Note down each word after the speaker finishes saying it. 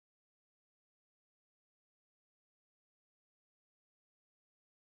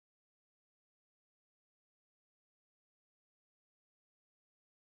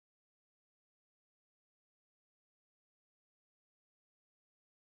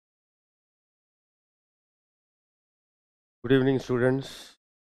Good evening, students.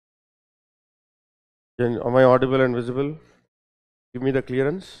 Am I audible and visible? Give me the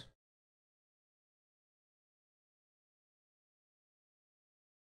clearance.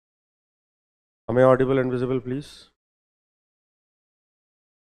 Am I audible and visible, please?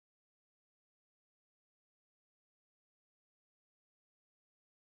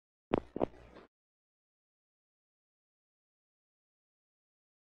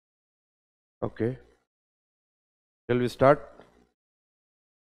 Okay. Shall we start?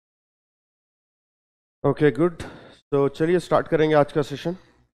 Okay, good. So, चलिए start करेंगे आज का session.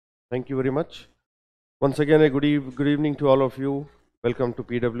 Thank you very much. Once again, a good evening to all of you. Welcome to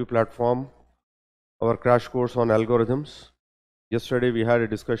PW platform, our crash course on algorithms. Yesterday we had a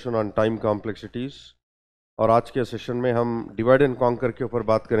discussion on time complexities. और आज के session में हम divide and conquer के ऊपर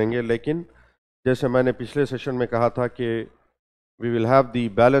बात करेंगे, लेकिन जैसे मैंने पिछले सेशन में कहा था कि we will have the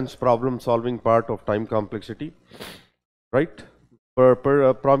balanced problem solving part of time complexity, right?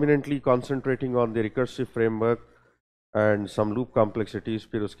 Prominently concentrating on the recursive framework and some loop complexities.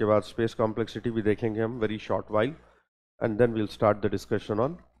 फिर उसके बाद space complexity भी देखेंगे हम very short while, and then we'll start the discussion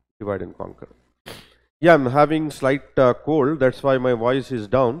on divide and conquer. Yeah, I'm having slight cold, that's why my voice is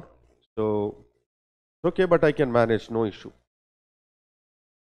down, so it's okay, but I can manage, no issue.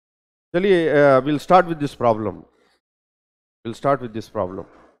 चलिए, we'll start with this problem.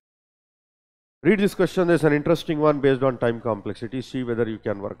 Read this question. There's an interesting one based on time complexity. See whether you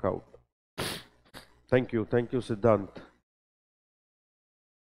can work out. Thank you, Siddhant.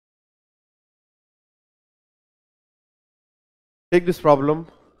 Take this problem,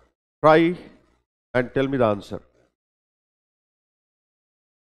 try and tell me the answer.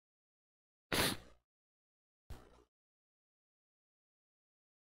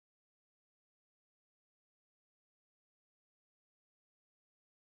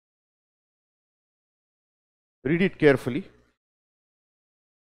 Read it carefully.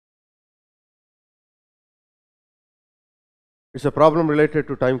 It's a problem related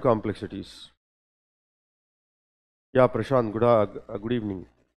to time complexities. Yeah, Prashant, good evening.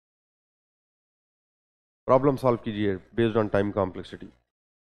 Problem solve कीजिए based on time complexity.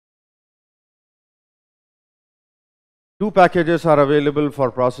 Two packages are available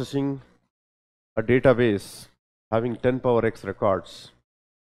for processing a database having 10 power x records.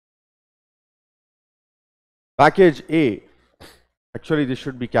 Package A, actually this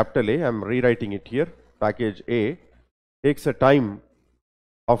should be capital A, I'm rewriting it here. Package A takes a time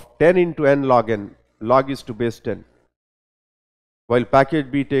of 10 into n log n, log is to base 10, while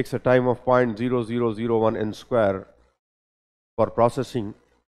package B takes a time of 0.0001 n square for processing.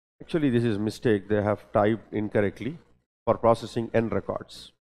 Actually this is mistake, they have typed incorrectly, for processing n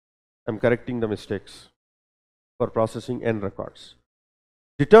records. I'm correcting the mistakes. For processing n records.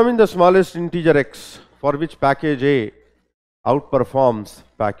 Determine the smallest integer x for which package A outperforms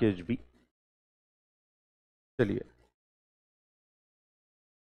package B. चलिए,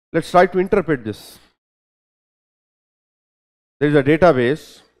 let's try to interpret this. There is a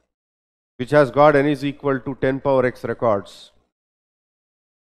database which has got n is equal to 10 power x records.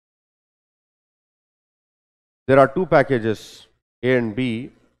 There are two packages, A and B.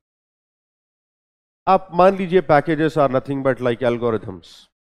 आप मान लीजिए packages are nothing but like algorithms,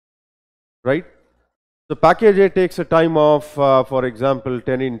 right? So package A takes a time of, for example,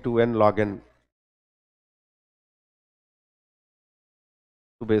 10 into n log n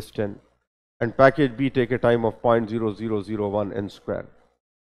to base 10, and package B take a time of 0.0001 n square.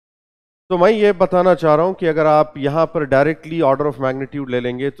 तो मैं ये बताना चाह रहा हूं कि अगर आप यहां पर डायरेक्टली ऑर्डर ऑफ मैग्नीट्यूड ले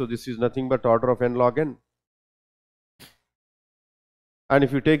लेंगे तो this is nothing but order of n log n, and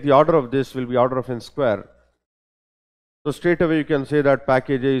if you take the order of this will be order of n square. So straight away you can say that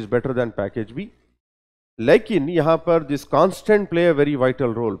package A is better than package B. लेकिन यहाँ पर this constant play a very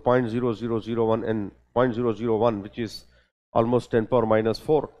vital role, 0.0001 and 0.001, which is almost 10 power minus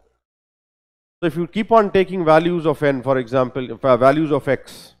 4. So if you keep on taking values of n, for example, values of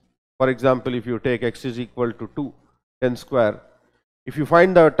x, for example, if you take x is equal to 2, 10 square, if you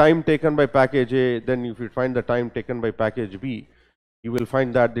find the time taken by package A, then if you find the time taken by package B, you will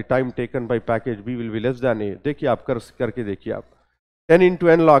find that the time taken by package B will be less than A. देखिए आप करके देखिए आप. 10 into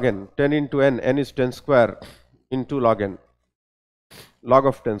n log n, 10 into n, n is 10 square into log n, log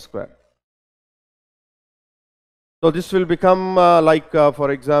of 10 square. So this will become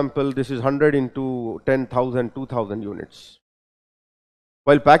for example, this is 100 into 10,000, 2000 units.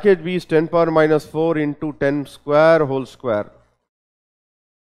 While package B is 10 power minus 4 into 10 square whole square.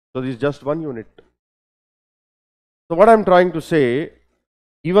 So this is just 1 unit. So what I'm trying to say,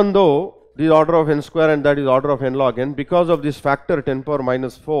 even though this is order of n square and that is order of n log n, because of this factor 10 power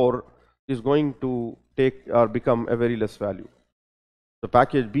minus 4 is going to take or become a very less value. So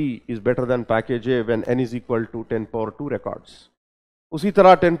package B is better than package A when n is equal to 10 power 2 records. Usi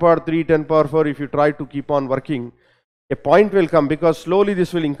tarah 10 power 3, 10 power 4, if you try to keep on working, a point will come because slowly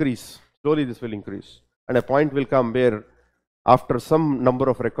this will increase. Slowly this will increase. And a point will come where after some number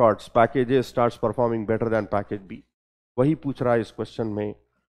of records, package A starts performing better than package B. Wahi पूछ रहा है इस question में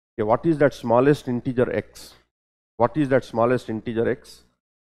कि what is that smallest integer x? What is that smallest integer x?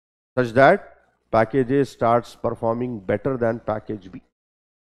 Such that package A starts performing better than package B.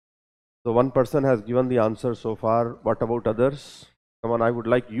 So one person has given the answer so far. What about others? Come on, I would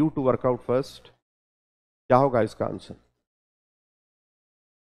like you to work out first. क्या होगा इसका answer?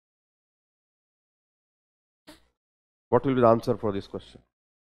 What will be the answer for this question?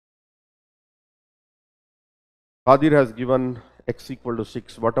 Qadir has given x equal to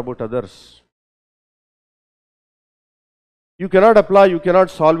 6. What about others? You cannot apply, you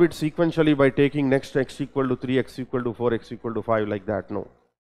cannot solve it sequentially by taking next x equal to 3, x equal to 4, x equal to 5 like that. No,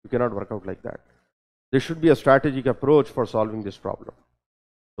 you cannot work out like that. There should be a strategic approach for solving this problem.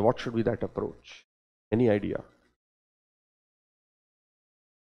 So what should be that approach? Any idea?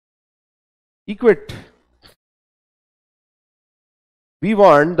 Equate. We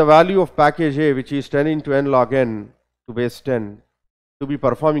want the value of package A, which is 10 into n log n to base 10, to be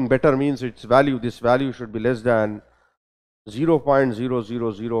performing better, means its value, this value should be less than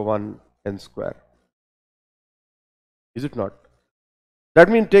 0.0001 n square. Is it not? That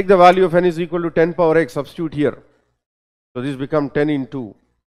means take the value of n is equal to 10 power x, substitute here. So this becomes 10 into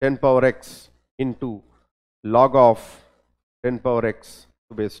 10 power x into log of 10 power x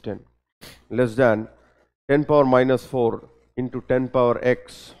to base 10 less than 10 power minus 4 into 10 power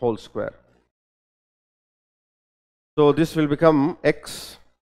x whole square. So this will become x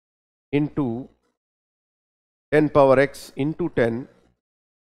into 10 power x into 10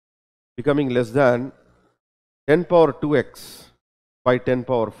 becoming less than 10 power 2x by 10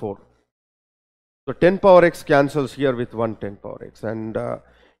 power 4. So 10 power x cancels here with 1 10 power x, and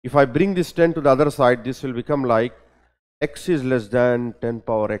if I bring this 10 to the other side, this will become like x is less than 10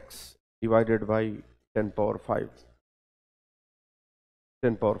 power x divided by 10 power 5.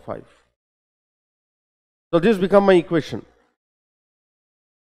 10 power 5. So this becomes my equation.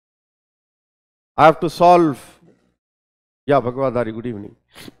 I have to solve. Yeah, Bhagwadhari, good evening.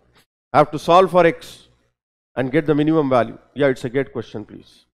 I have to solve for x and get the minimum value. Yeah, it's a gate question,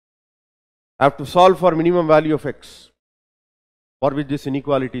 please. I have to solve for minimum value of x, for which this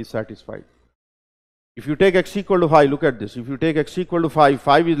inequality is satisfied. If you take x equal to 5, look at this. If you take x equal to 5,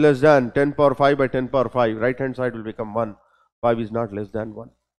 5 is less than 10 power 5 by 10 power 5. Right hand side will become 1. 5 is not less than 1.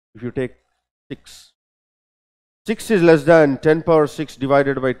 If you take 6, 6 is less than 10 power 6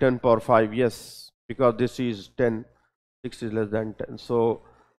 divided by 10 power 5. Yes, because this is 10. 6 is less than 10. So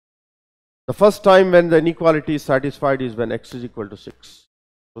the first time when the inequality is satisfied is when x is equal to 6.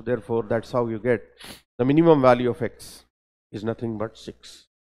 So therefore, that's how you get the minimum value of x is nothing but 6.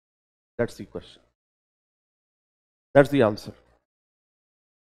 That's the question. That's the answer.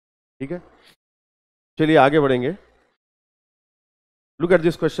 ठीक है? चलिए आगे बढ़ेंगे. Look at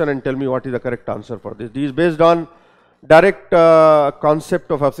this question and tell me what is the correct answer for this. This is based on direct concept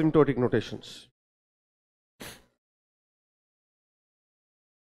of asymptotic notations.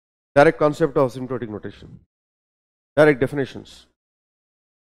 Direct concept of asymptotic notation. Direct definitions.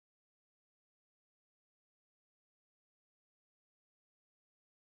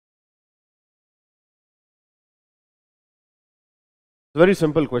 Very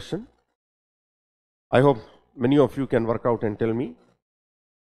simple question. I hope many of you can work out and tell me.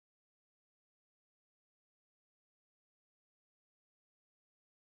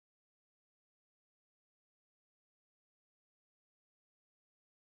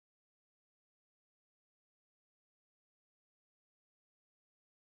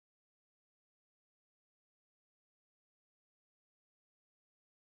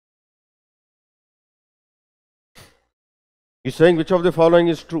 He's saying which of the following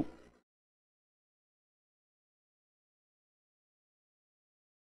is true.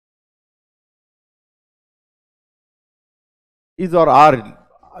 Is or are,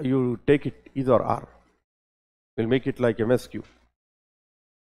 you take it is or are. We'll make it like MSQ.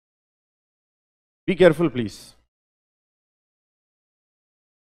 Be careful, please.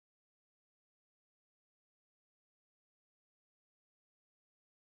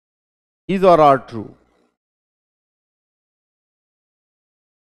 Is or are true.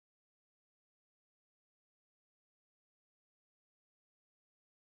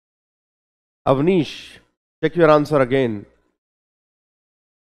 Avnish, check your answer again.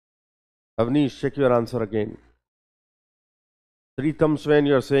 Avnish, check your answer again. Pritam Sven,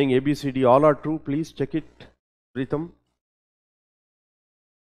 you are saying A, B, C, D all are true. Please check it, Pritam.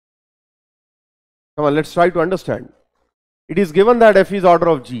 Come on, let's try to understand. It is given that F is order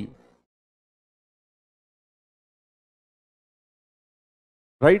of G.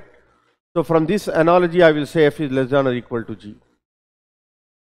 Right? So from this analogy, I will say F is less than or equal to G.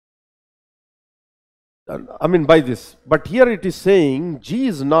 I mean by this. But here it is saying G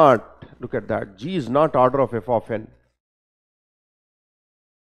is not, look at that, G is not order of F of n.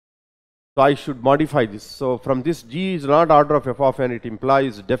 So I should modify this. So from this G is not order of F of n, it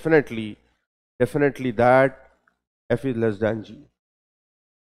implies definitely that F is less than G.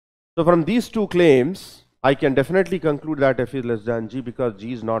 So from these two claims, I can definitely conclude that F is less than G because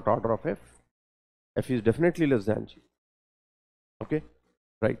G is not order of F. F is definitely less than G. Okay,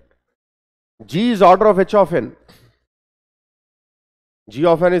 right. G is order of H of n. G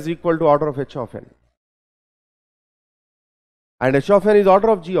of n is equal to order of H of n. And H of n is order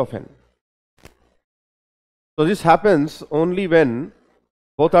of G of n. So this happens only when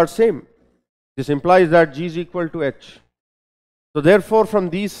both are same. This implies that G is equal to H. So therefore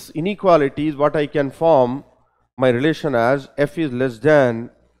from these inequalities what I can form my relation as F is less than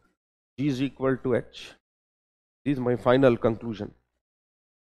G is equal to H. This is my final conclusion.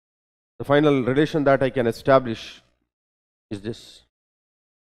 The final relation that I can establish is this.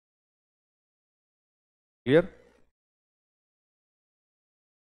 Clear?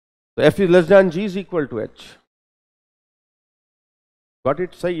 So F is less than G is equal to H. Got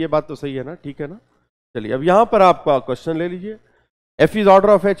it? सही, ये बात तो सही है ना, ठीक है ना? चलिए अब यहाँ पर आप क्वेश्चन ले लीजिए. F is order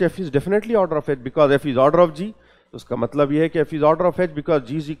of H, F is definitely order of H because F is order of G. तो उसका मतलब ये है कि F is order of H because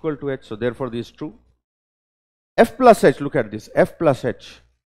G is equal to H. So therefore this is true. F plus H, look at this. F plus H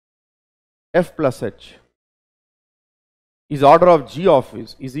is order of G of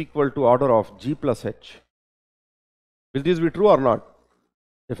is equal to order of G plus H. Will this be true or not?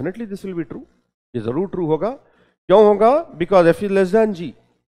 Definitely this will be true. ये जरूर true होगा. क्यों होगा? Because F is less than G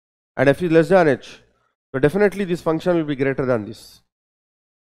and F is less than H. So definitely this function will be greater than this.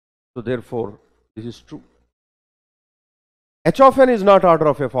 So therefore this is true. H of n is not order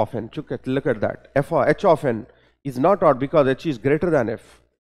of F of n. Look at that. H of n is not order because H is greater than F.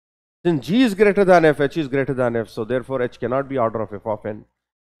 Since G is greater than F, H is greater than F. So therefore H cannot be order of F of n.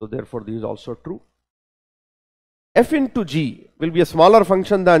 So therefore this is also true. F into G will be a smaller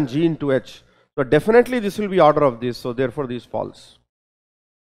function than G into H. So definitely this will be order of this. So therefore this is false.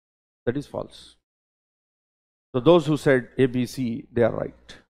 That is false. So those who said A, B, C, they are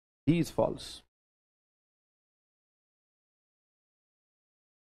right. D is false.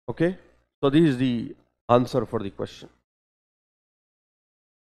 Okay. So this is the answer for the question.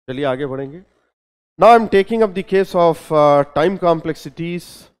 चलिए आगे बढ़ेंगे. Now I am taking up the case of time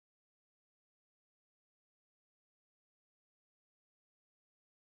complexities.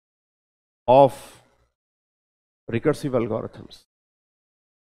 Of recursive algorithms.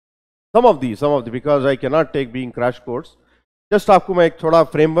 Some of these, because I cannot take being crash course. Just आपको मैं एक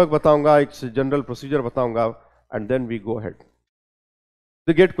थोड़ा framework बताऊंगा, एक general procedure बताऊंगा, and then we go ahead.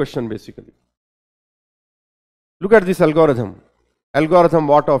 The gate question basically. Look at this algorithm. Algorithm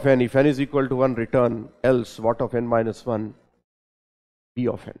what of n? If n is equal to 1, return, else what of n minus 1? B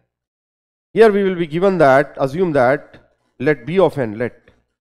of n. Here we will be given that, assume that, let B of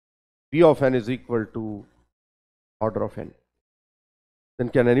n is equal to order of n. Then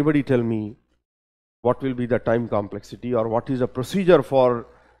can anybody tell me what will be the time complexity or what is the procedure for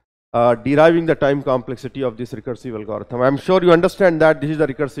deriving the time complexity of this recursive algorithm? I am sure you understand that this is the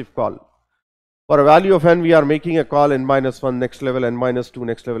recursive call. For a value of n, we are making a call n minus 1, next level n minus 2,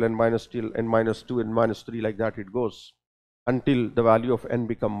 next level n minus 2, n minus 2, n minus 3, like that it goes until the value of n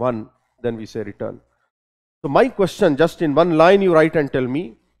become 1, then we say return. So my question, just in one line you write and tell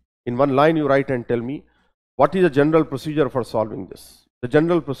me, what is the general procedure for solving this? The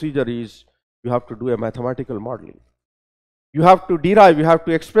general procedure is you have to do a mathematical modeling. You have to derive, you have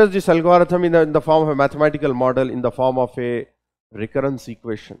to express this algorithm in the form of a mathematical model, in the form of a recurrence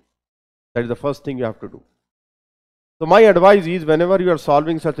equation. That is the first thing you have to do. So my advice is, whenever you are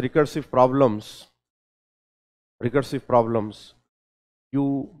solving such recursive problems,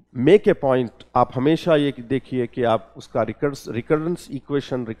 you make a point. आप हमेशा ये देखिए कि आप उसका recurrence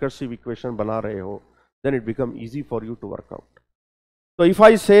equation, recursive equation बना रहे हो, then it becomes easy for you to work out. So if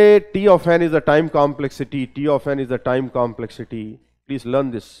I say T of n is the time complexity, please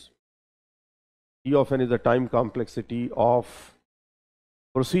learn this. T of n is the time complexity of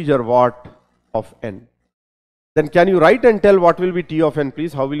procedure what of n. Then can you write and tell what will be T of n,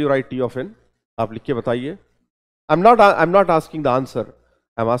 please? How will you write T of n? आप लिख के बताइए. I'm not asking the answer.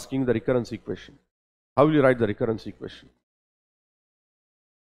 I'm asking the recurrence equation. How will you write the recurrence equation?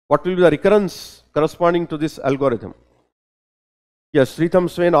 What will be the recurrence corresponding to this algorithm? Yes, Sritam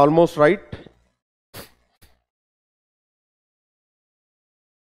Swain, almost right.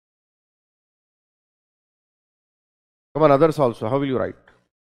 Come on, others also. How will you write?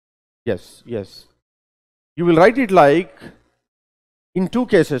 Yes, yes. You will write it like in two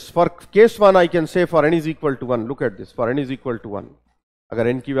cases. For case 1, I can say for n is equal to 1. Look at this. For n is equal to 1. Agar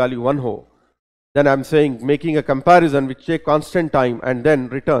n ki value 1 ho, then I am saying making a comparison which take constant time and then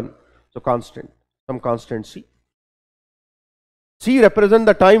return. So constant, some constant c. C represent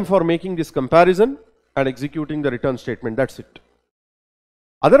the time for making this comparison and executing the return statement. That's it.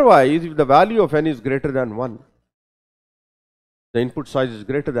 Otherwise, if the value of n is greater than 1, the input size is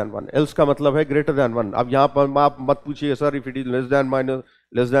greater than 1. Else का मतलब है greater than 1. अब यहाँ पर आप मत पूछिए sir if it is less than minus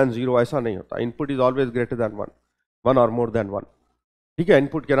less than 0, ऐसा नहीं होता. Input is always greater than 1, 1 or more than 1. ठीक है,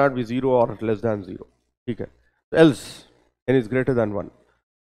 input cannot be 0 or less than 0. ठीक है. Else n is greater than 1.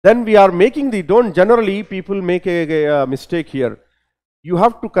 Then we are making the, don't generally people make a mistake here. You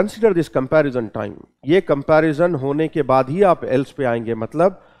have to consider this comparison time. ये comparison होने के बाद ही आप else पे आएंगे.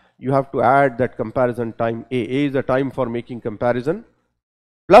 मतलब you have to add that comparison time A. A is the time for making comparison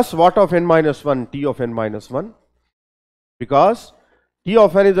plus what of n minus 1, T of n minus 1, because T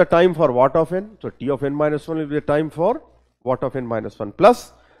of n is the time for what of n. So T of n minus 1 will be the time for what of n minus 1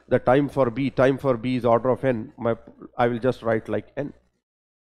 plus the time for B. Time for B is order of n. I will just write like n.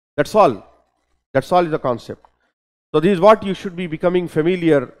 That's all. That's all is the concept. So this is what you should be becoming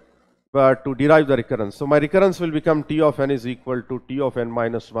familiar to derive the recurrence. So my recurrence will become T of n is equal to T of n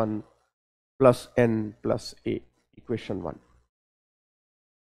minus 1 plus n plus A, equation 1.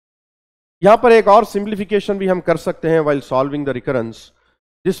 यहाँ पर एक और simplification भी हम कर सकते हैं while solving the recurrence.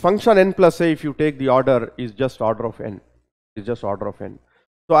 This function n plus A, if you take the order, is just order of n. Is just order of n.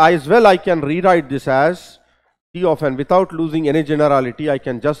 So as well I can rewrite this as T of n without losing any generality. I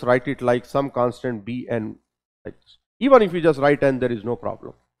can just write it like some constant Bn. Even if you just write n, there is no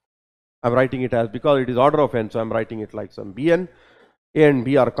problem. I'm writing it as, because it is order of n, so I'm writing it like some Bn. A and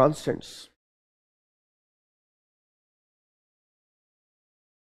B are constants.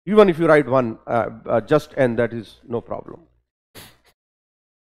 Even if you write one, just n, that is no problem.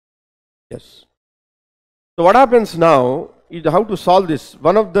 Yes. So what happens now is how to solve this.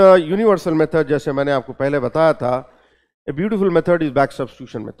 One of the universal methods, जैसे मैंने आपको पहले बताया था, a beautiful method is back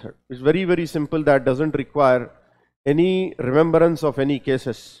substitution method. It's very, very simple, that doesn't require any remembrance of any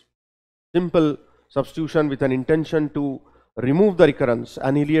cases. Simple substitution with an intention to remove the recurrence,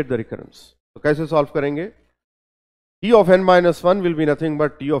 annihilate the recurrence. So कैसे solve करेंगे? T of n minus 1 will be nothing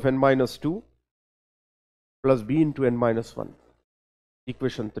but T of n minus 2 plus B into n minus 1,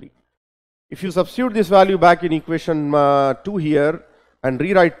 equation 3. If you substitute this value back in equation 2 here and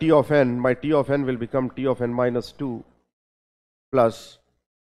rewrite T of n, my T of n will become T of n minus 2 plus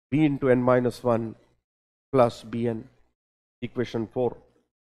B into n minus 1 plus Bn, equation 4,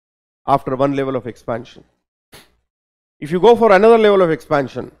 after one level of expansion. If you go for another level of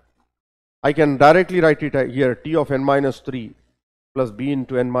expansion, I can directly write it here, T of n minus 3 plus B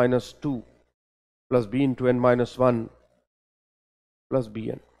into n minus 2 plus B into n minus 1 plus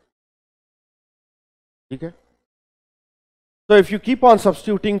Bn. Okay? So if you keep on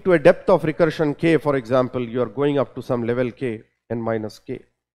substituting to a depth of recursion k, for example, you are going up to some level k, n minus k,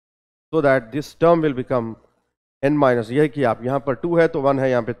 so that this term will become n minus, यह कि आप यहाँ पर 2 है तो 1 है,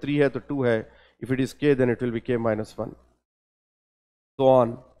 यहाँ पे 3 है तो 2 है. If it is k, then it will be k minus 1, so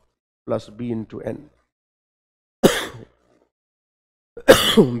on, plus B into n.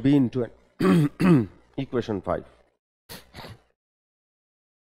 B into n, equation 5.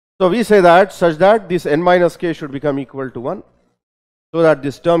 So we say that such that this n minus k should become equal to 1, so that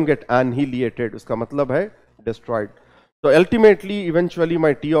this term get annihilated. उसका मतलब है destroyed. So ultimately, eventually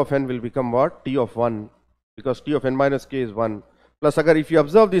my T of n will become what? T of 1, because T of n minus k is 1. Plus agar if you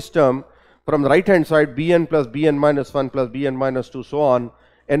observe this term from the right hand side, Bn plus Bn minus 1 plus Bn minus 2, so on,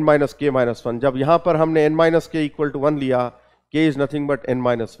 n minus k minus 1. जब यहाँ पर हमने n minus k equal to 1 लिया, k is nothing but n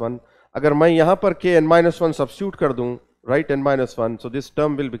minus 1. अगर मैं यहाँ पर k n minus 1 substitute कर दूँ, right, n minus 1, so this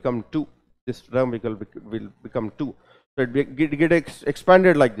term will become 2. This term will become 2. So it get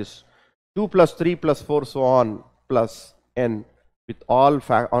expanded like this. 2 plus 3 plus 4, so on, plus n with all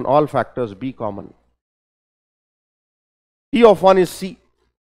on all factors b common. T of 1 is c.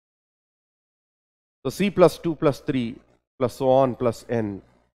 So c plus 2 plus 3 plus so on plus n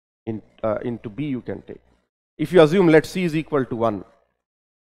into b you can take. If you assume let c is equal to 1.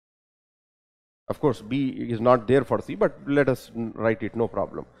 Of course, b is not there for c, but let us write it, no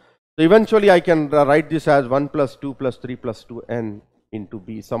problem. So eventually I can write this as 1 plus 2 plus 3 plus 2n into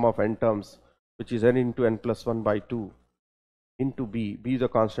b, sum of n terms, which is n into n plus 1 by 2 into b. B is a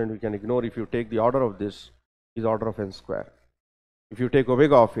constant we can ignore. If you take the order of this, is order of n square. If you take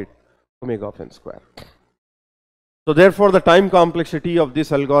omega of it, omega of n square. So therefore the time complexity of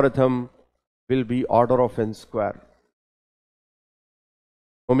this algorithm will be order of n square.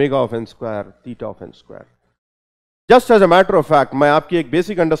 Omega of n square, theta of n square. Just as a matter of fact, मैं आपकी एक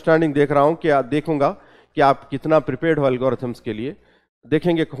basic understanding देख रहा हूं कि देखूंगा कि आप कितना प्रिपेयर्ड हो एल्गोरिथम्स के लिए.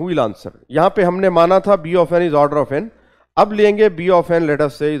 देखेंगे who will answer. यहां पे हमने माना था b of n is order of n. अब लेंगे b of n, let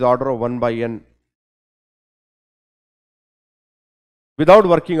us say, is order of 1 by n. Without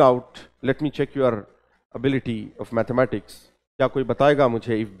working out, let me check your ability of mathematics. क्या कोई बताएगा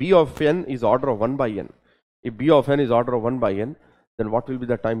मुझे, if b of n is order of 1 by n, if b of n is order of 1 by n, then what will be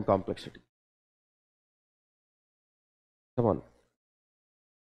the time complexity? Come on.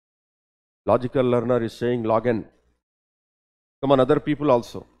 Logical learner is saying log n. Come on, other people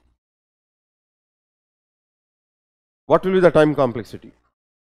also. What will be the time complexity?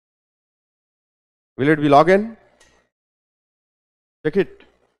 Will it be log n? Check it.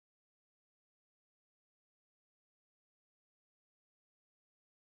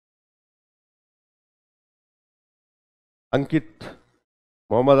 Ankit,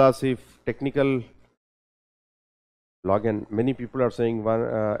 Mohammad Asif, technical log n. Many people are saying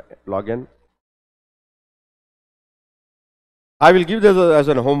log n. I will give this as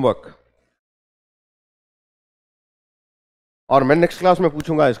an homework. और मैं next class में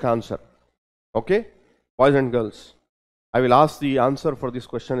पूछूंगा इसका answer. Okay boys and girls, I will ask the answer for this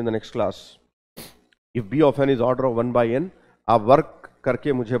question in the next class. If B of N is order of 1 by n, आप work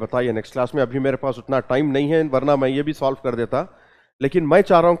करके मुझे बताइए next class में. अभी मेरे पास उतना टाइम नहीं है, वरना मैं ये भी सॉल्व कर देता, लेकिन मैं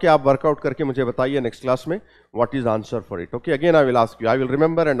चाह रहा हूं कि आप वर्कआउट करके मुझे बताइए नेक्स्ट क्लास में what is answer for it. Okay, again I will ask you, I will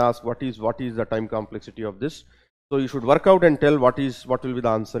remember and ask what is the time complexity of this. So you should work out and tell what will be the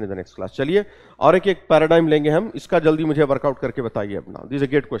answer in the next class. चलिए और एक paradigm लेंगे हम, इसका जल्दी मुझे workout करके बताइए अपना. This is a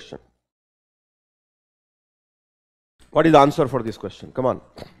great question. What is the answer for this question? Come on.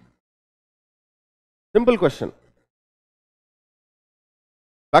 Simple question.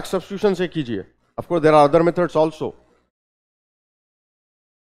 Back substitution से कीजिए. Of course there are other methods also.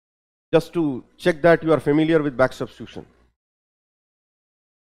 Just to check that you are familiar with back substitution.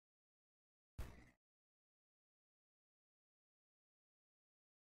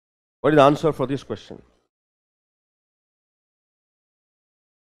 What is the answer for this question?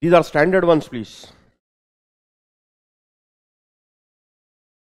 These are standard ones, please.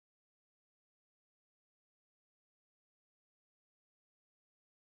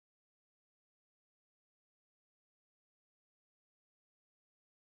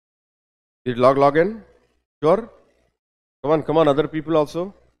 Is it log n? Sure? Come on, other people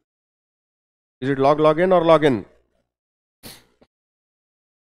also. Is it log n or log n?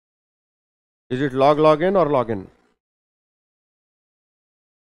 Is it log n or log n?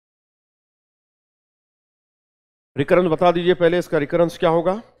 Recurrence बता दीजिए पहले, इसका recurrence क्या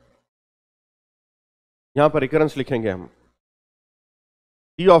होगा. यहां पर recurrence लिखेंगे हम.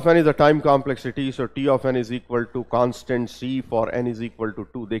 T of n is the time complexity, so T of n is equal to constant C for n is equal to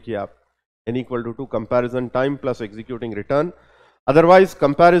 2. देखिए आप, n equal to 2 comparison time plus executing return. Otherwise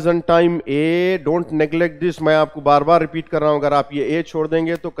comparison time A, don't neglect this. मैं आपको बार बार repeat कर रहा हूं, अगर आप ये ए छोड़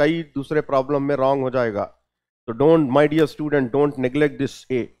देंगे तो कई दूसरे प्रॉब्लम में रॉन्ग हो जाएगा. तो don't, my dear student, don't neglect this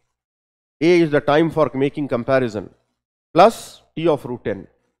A. A is the time for making comparison plus T of root N.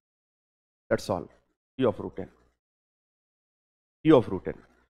 That's all. T of root N, T of root N.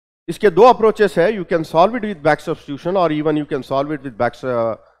 इसके दो approaches है. You can solve it with back substitution और even you can solve it with back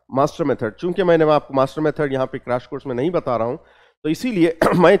master method. चूंकि मैंने आपको master method यहाँ पे crash course में नहीं बता रहा हूं, तो इसीलिए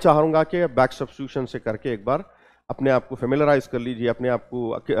मैं चाहूंगा कि बैक सब्स्टिट्यूशन से करके एक बार अपने आप को फेमिलराइज कर लीजिए, अपने आप को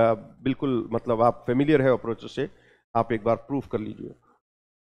बिल्कुल, मतलब आप फेमिलियर है अप्रोच से, आप एक बार प्रूफ कर लीजिए.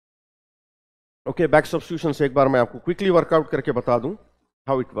 ओके, बैक सब्स्टिट्यूशन से एक बार मैं आपको क्विकली वर्कआउट करके बता दूं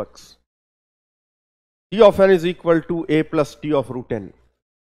how it works. T of N is equal to A plus T of root N.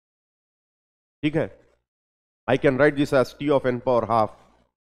 ठीक है, I can write this as T of N power half,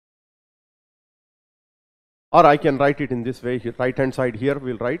 or I can write it in this way. Right hand side here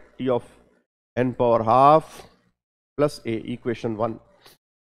we'll write T of n power half plus a, equation 1.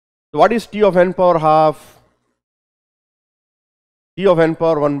 So what is T of n power half? T of n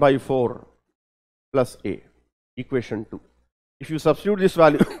power 1 by 4 plus a, equation 2. If you substitute this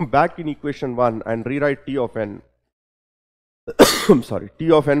value back in equation 1 and rewrite T of n I'm sorry,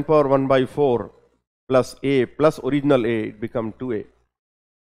 T of n power 1 by 4 plus a plus original a, it becomes 2a.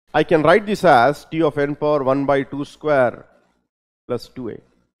 I can write this as T of n power 1 by 2 square plus 2a,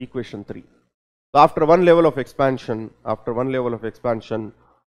 equation 3. So after one level of expansion,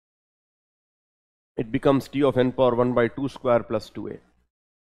 it becomes t of n power 1 by 2 square plus 2a.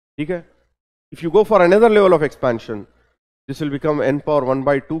 Okay? If you go for another level of expansion, this will become n power 1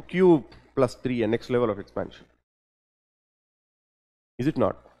 by 2 cube plus 3a, next level of expansion. Is it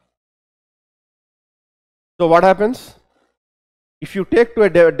not? So what happens? If you take to a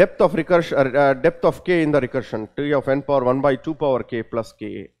depth of recursion, depth of k in the recursion, t of n power 1 by 2 power k plus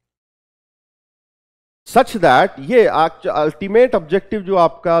ka, such that ये ultimate objective जो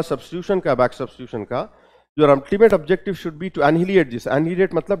आपका substitution का, back substitution का, your ultimate objective should be to annihilate this.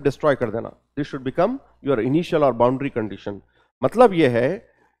 Annihilate मतलब destroy कर देना. This should become your initial or boundary condition. मतलब ये है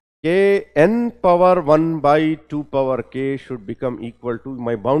कि n power 1 by 2 power k should become equal to,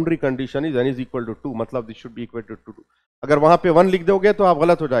 my boundary condition is n is equal to 2, मतलब this should be equal to 2. अगर वहां पे 1 लिख दोगे तो आप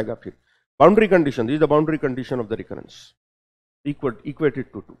गलत हो जाएगा फिर. Boundary condition, this is the boundary condition of the recurrence, equated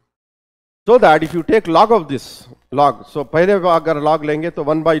to 2. So that if you take log of this, log, so पहले अगर log लेंगे तो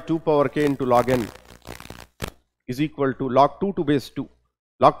 1 by 2 power k into log n is equal to log 2 to base 2.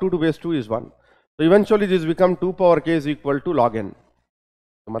 Log 2 to base 2 is 1. So eventually this become 2 power k is equal to log n.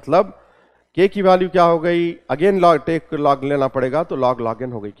 तो मतलब k की value क्या हो गई? अगेन log टेक log लेना पड़ेगा तो log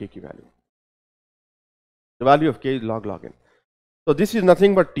n हो गई k की value. The value of k is log n. So this is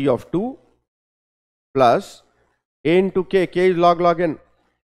nothing but t of 2 plus a into k. K is log n.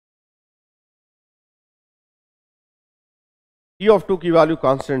 T of 2 की value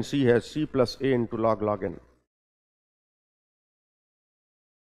constant c है, c plus a into log n.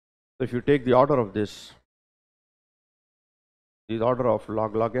 So if you take the order of this order of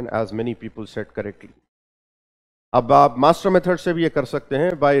log n, as many people said correctly. अब आप master method से भी ये कर सकते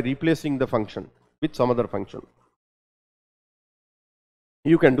हैं by replacing the function with some other function.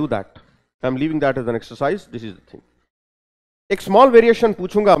 You can do that. I'm leaving that as an exercise. This is the thing. एक small variation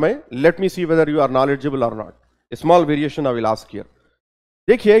पूछूंगा मैं. Let me see whether you are knowledgeable or not. A small variation I will ask here.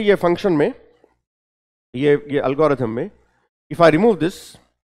 देखिए ये function में, ये algorithm में, if I remove this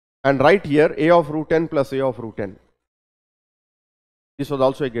and write here a of root n plus a of root n, this was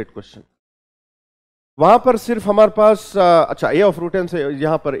also a great question. वहां पर सिर्फ हमारे पास अच्छा a of root n से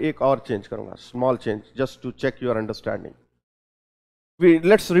यहां पर एक और चेंज करूंगा, small change, just to check your understanding.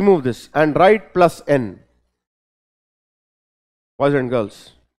 Let's remove this and write plus n. Boys and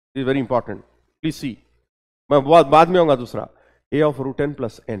girls, this is very important. Please see. मैं बाद में आऊंगा दूसरा. A of root n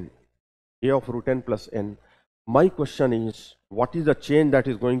plus n. A of root n plus n. My question is, what is the change that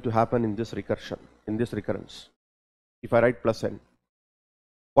is going to happen in this recursion, in this recurrence? If I write plus n,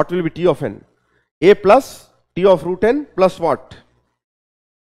 what will be t of n? A plus t of root n plus what?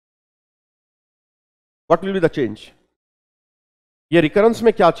 What will be the change? ये recurrence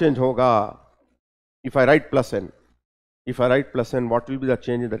में क्या change होगा? If I write plus n, what will be the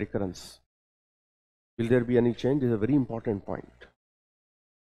change in the recurrence? Will there be any change? This is a very important point.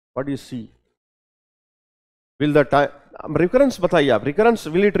 What do you see? Will the time recurrence बताइए आप, recurrence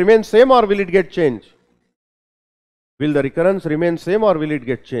will it remain same or will it get change? Will the recurrence remain same or will it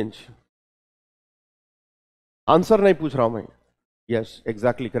get change? Answer नहीं पूछ रहा हूं मैं. Yes,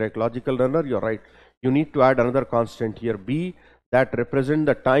 exactly correct. Logical runner, you're right. You need to add another constant here, b, that represent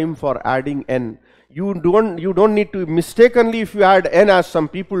the time for adding n. You don't need to mistakenly, if you add n as some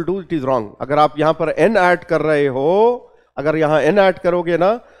people do, it is wrong. अगर आप यहाँ पर n add कर रहे हो, अगर यहाँ n add करोगे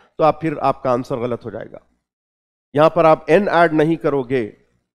ना, तो आप फिर आपका आंसर गलत हो जाएगा. यहाँ पर आप n add नहीं करोगे,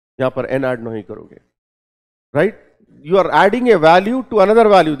 यहाँ पर n add नहीं करोगे, right? You are adding a value to another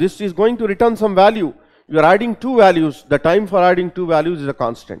value. This is going to return some value. You are adding two values. The time for adding two values is a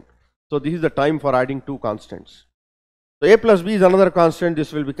constant. So this is the time for adding two constants. So a plus b is another constant.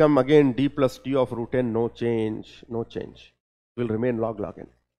 This will become again d plus t of root n. No change. No change. It will remain log n.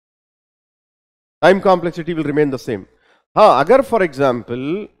 Time complexity will remain the same. Agar for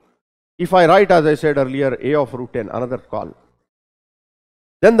example, if I write, as I said earlier, a of root n, another call,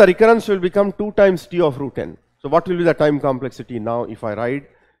 then the recurrence will become 2 times t of root n. So what will be the time complexity now if I write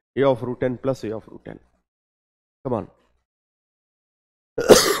a of root n plus a of root n? Come on.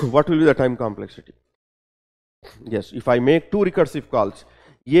 What will be the time complexity? Yes, if I make 2 recursive calls,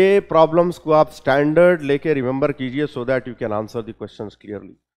 ये problems को आप standard लेके remember कीजिए so that you can answer the questions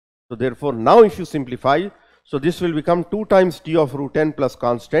clearly. So therefore now if you simplify, so this will become 2 times t of root n plus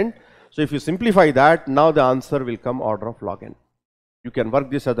constant. So if you simplify that, now the answer will come order of log n. You can work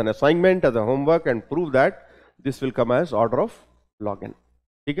this as an assignment, as a homework, and prove that this will come as order of log n.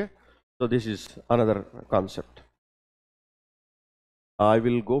 Okay? So this is another concept. I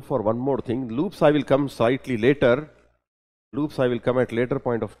will go for one more thing. Loops I will come slightly later. Loops I will come at later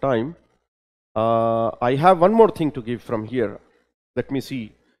point of time. I have one more thing to give from here. Let me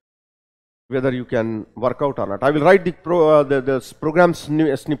see whether you can work out or not. I will write the program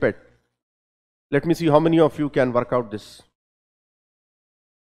snippet. Let me see how many of you can work out this.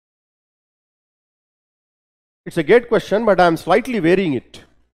 It's a great question, but I am slightly varying it.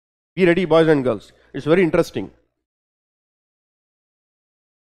 Be ready, boys and girls. It's very interesting.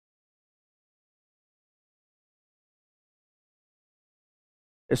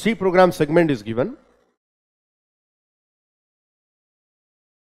 A C program segment is given.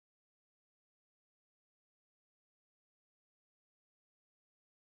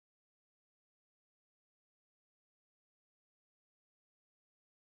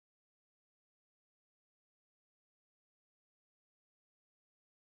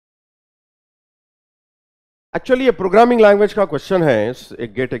 Actually ये programming language का question है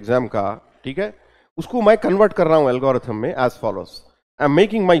एक gate exam का, ठीक है. उसको मैं convert कर रहा हूं एल्गोरिथम में as follows. I am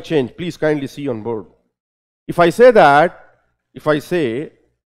making my change, please kindly C on board. If I say that, if I से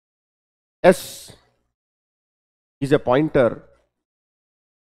S is a pointer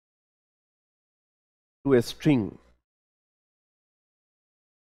to a string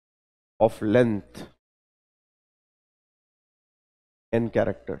of length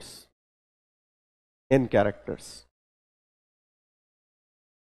n characters,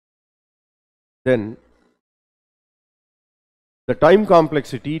 then the time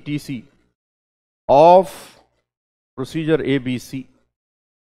complexity TC of procedure ABC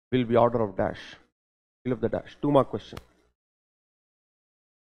will be order of dash, fill of the dash. 2 mark question.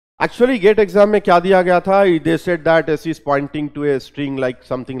 Actually GATE exam में क्या दिया गया था? They said that S is pointing to a string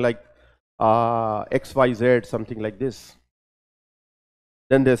like something like XYZ, something like this.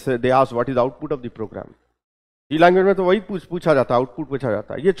 Then they asked what is the output of the program. C language में तो वही पूछा जाता है, आउटपुट पूछा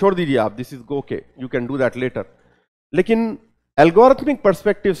जाता है. ये छोड़ दीजिए आप, this is okay, you can do that letter. लेकिन एल्गोरिथमिक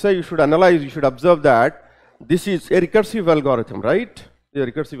पर्सपेक्टिव से you should analyse, you should observe that this is a recursive algorithm, right? ये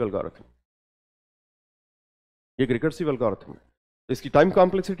रिकर्सिव एल्गोरिथम, ये रिकर्सिव एल्गोरिथम. तो इसकी टाइम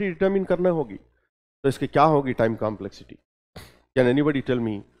कॉम्प्लेक्सिटी डिटरमिन करना होगी. तो इसकी क्या होगी time complexity? Can anybody tell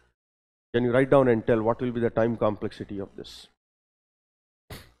me? Can you write down and tell what will be the time complexity of this?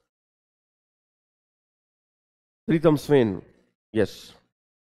 Pritam Swain, yes.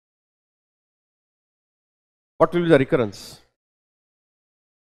 What will be the recurrence?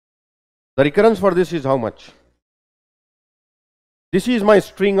 The recurrence for this is how much? This is my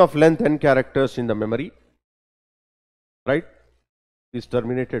string of length n characters in the memory, right? Is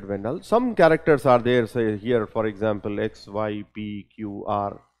terminated when null. Some characters are there, say here for example X, Y, P, Q,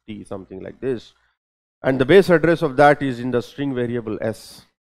 R, T, something like this, and the base address of that is in the string variable S.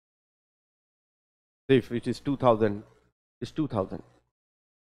 If it is 2000, is 2000.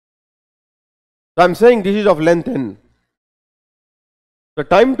 So I am saying this is of length n. The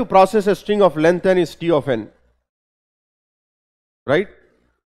time to process a string of length n is T of n, right?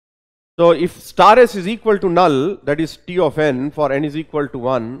 So if star S is equal to null, that is T of n for n is equal to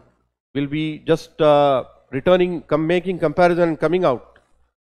 1, will be just returning, making comparison and coming out.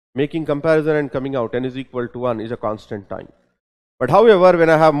 Making comparison and coming out, n is equal to 1 is a constant time. But however, when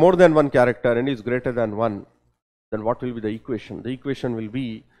I have more than one character, n is greater than 1, then what will be the equation? The equation will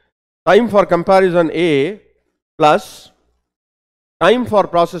be time for comparison A plus time for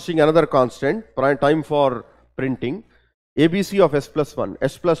processing another constant, time for printing, ABC of S plus 1.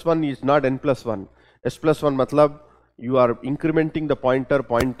 S plus 1 is not n plus 1. S plus 1 matlab you are incrementing the pointer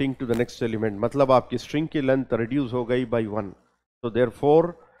pointing to the next element. Matlab aapki string ki length reduce ho gayi by 1. So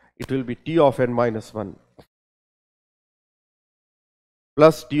therefore, it will be T of n minus 1.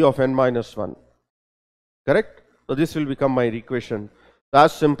 Plus T of n minus 1, correct? So this will become my equation.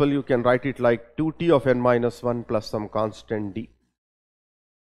 That's simple, you can write it like 2T of n minus 1 plus some constant D.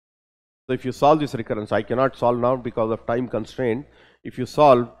 So if you solve this recurrence, I cannot solve now because of time constraint. If you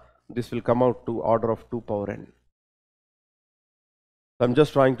solve, this will come out to order of 2 power n. So I'm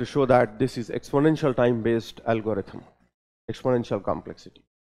just trying to show that this is exponential time based algorithm, exponential complexity.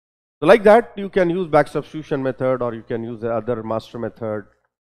 So like that, you can use back substitution method, or you can use the other master method,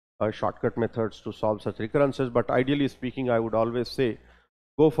 shortcut methods to solve such recurrences. But ideally speaking, I would always say,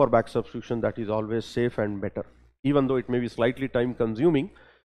 go for back substitution. That is always safe and better, even though it may be slightly time consuming.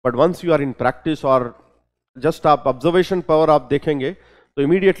 But once you are in practice or just आप observation power आप देखेंगे, so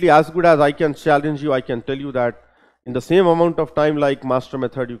immediately as good as I can challenge you, I can tell you that in the same amount of time like master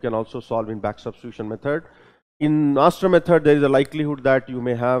method, you can also solve in back substitution method. In master method, there is a likelihood that you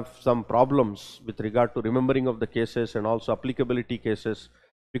may have some problems with regard to remembering of the cases and also applicability cases,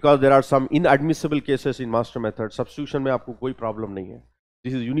 because there are some inadmissible cases in master method. Substitution में आपको कोई problem नहीं है.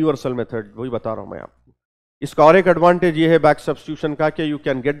 This is universal method, वही बता रहा हूँ मैं आपको. इसका और एक advantage ये है back substitution का कि you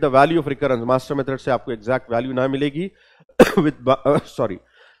can get the value of recurrence. Master method से आपको exact value ना मिलेगी.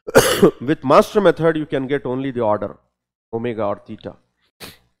 With master method you can get only the order, omega or theta.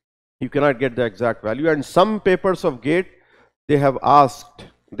 You cannot get the exact value. And some papers of GATE, they have asked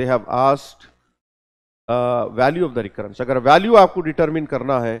value of the recurrence. अगर value आपको determine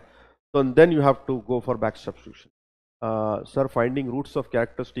करना है, so then you have to go for back substitution. Sir, finding roots of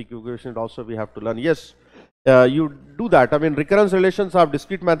characteristic equation also we have to learn. Yes, you do that. I mean, recurrence relations आप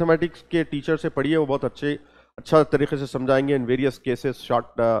discrete mathematics के teacher से पढ़िए, वो बहुत अच्छा तरीके से समझाएंगे. In various cases, short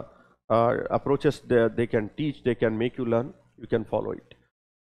approaches they can teach, they can make you learn. You can follow it.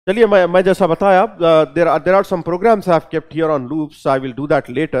 चलिए मैं जैसा बताया, there are some programs I have kept here on loops. I will do that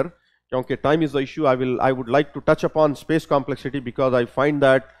later. क्योंकि time is the issue. I would like to touch upon space complexity because I find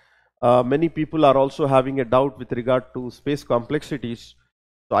that many people are also having a doubt with regard to space complexities.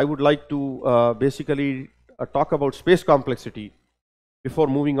 So I would like to basically talk about space complexity before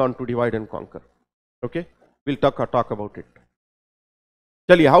moving on to divide and conquer. Okay, we'll talk about it.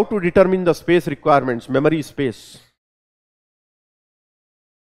 चलिए, how to determine the space requirements, memory space.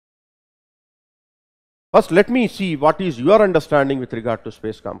 First, let me see what is your understanding with regard to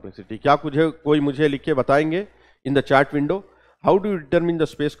space complexity. क्या कोई मुझे लिख के बताएंगे in the chat window? How do you determine the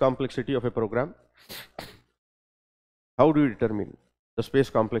space complexity of a program? How do you determine the space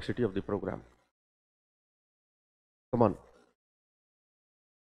complexity of the program? Come on.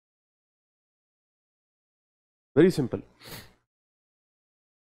 Very simple.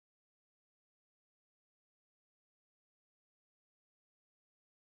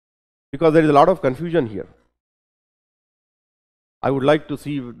 Because there is a lot of confusion here. I would like to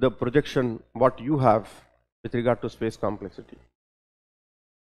see the projection, what you have with regard to space complexity.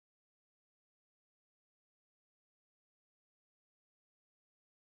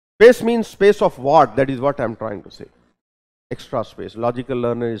 Space means space of what? That is what I am trying to say. Extra space. Logical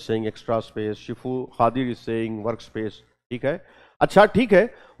learner is saying extra space. Shifu Khadir is saying workspace. ठीक है? अच्छा ठीक है,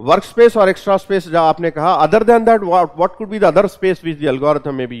 workspace और extra space जो आपने कहा, other than that what could be the other space which the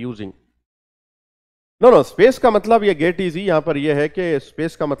algorithm may be using? No, space का मतलब ये get easy, यहाँ पर ये है कि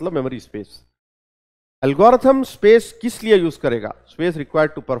space का मतलब memory space. Algorithm space किस लिए use करेगा? Space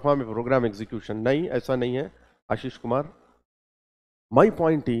required to perform a program execution. नहीं, ऐसा नहीं है Ashish Kumar. My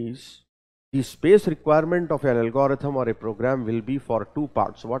point is, the space requirement of an algorithm or a program will be for two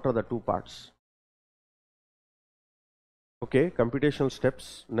parts. What are the two parts? Okay, computational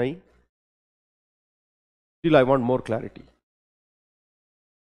steps, nahi. Still I want more clarity.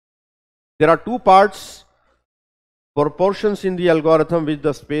 There are two parts, proportions in the algorithm which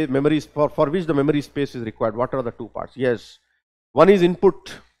the space memory for which the memory space is required. What are the two parts? Yes, one is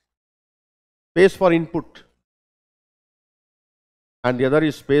input, space for input, and the other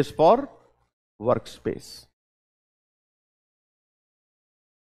is space for workspace.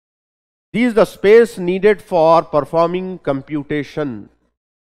 This is the space needed for performing computation.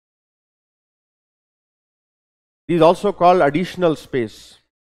 This is also called additional space,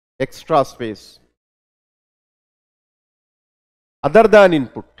 extra space. Other than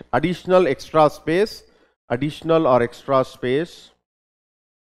input, additional, extra space, additional or extra space,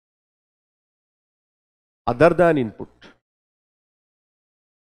 other than input.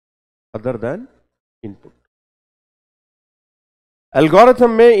 Other than input. Algorithm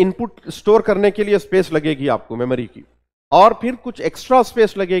में input store करने के लिए space लगेगी आपको memory की, और फिर कुछ एक्स्ट्रा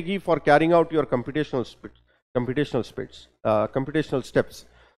स्पेस लगेगी for carrying out your computational steps.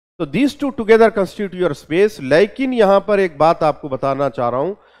 तो these two together constitute your space. लेकिन यहां पर एक बात आपको बताना चाह रहा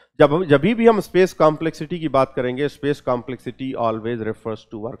हूं, जब भी हम स्पेस कॉम्प्लेक्सिटी की बात करेंगे, space complexity always refers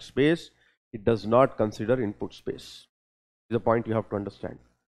to work space. It does not consider input space. Is a point you have to understand.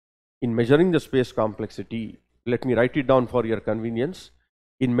 In measuring the space complexity, let me write it down for your convenience.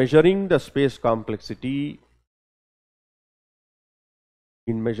 In measuring the space complexity,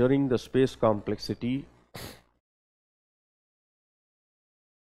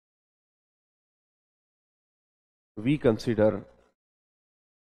 we consider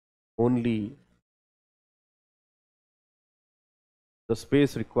only the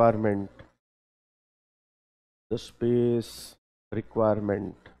space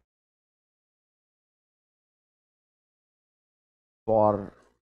requirement for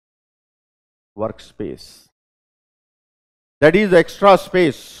workspace. That is the extra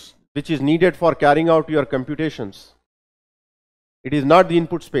space which is needed for carrying out your computations. It is not the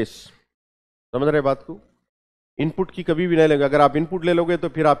input space. समझ रहे बात को? Input की कभी भी नहीं लेंगे. अगर आप इनपुट ले लोगे तो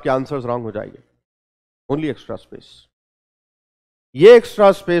फिर आपके आंसर्स रॉन्ग हो जाएंगे. Only extra space. ये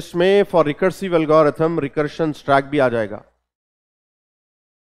एक्स्ट्रा स्पेस में for recursive algorithm recursion stack भी आ जाएगा.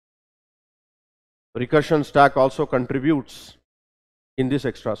 Recursion stack also contributes in this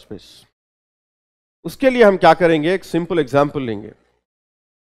extra space. उसके लिए हम क्या करेंगे, एक सिंपल एग्जांपल लेंगे.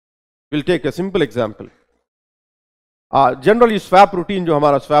 We'll take a simple example. Generally swap routine, जो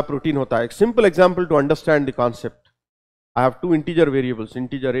हमारा स्वैप रूटीन होता है, एक simple example to understand the concept. I have to integer variables,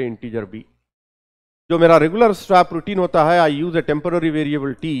 integer a, integer B. जो मेरा रेगुलर स्वैप रूटीन होता है, आई use A temporary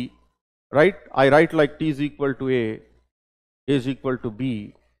variable T, right. I right like T is equal to A is equal to be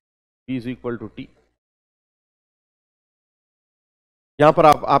is equal to T. यहां पर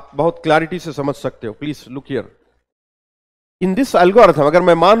आप बहुत clarity से समझ सकते हो. Please look here. In this algorithm, अगर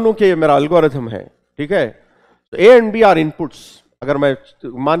मैं मान लूं कि ये मेरा एल्गोरिथम है, ठीक है, तो A and B are inputs. अगर मैं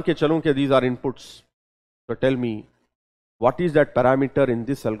मान के चलूं कि दीज आर इनपुट्स, तो tell me what is that parameter in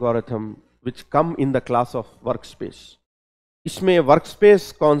this algorithm which come in the class of work space. इसमें वर्क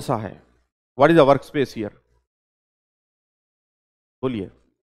स्पेस कौन सा है? What is the work space here? बोलिए.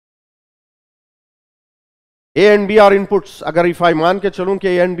 A and B are inputs. अगर if I मान के चलूं कि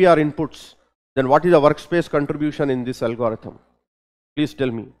A and B are inputs, then what is the workspace contribution in this algorithm? Please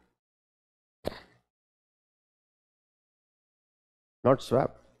tell me. Not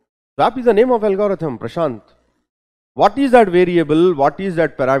swap. Swap is the name of algorithm, Prashant. What is that variable? What is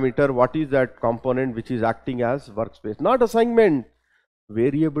that parameter? What is that component which is acting as workspace? Not assignment.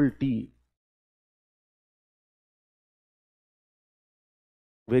 Variable T.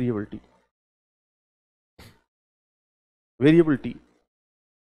 Variable T. Variable T.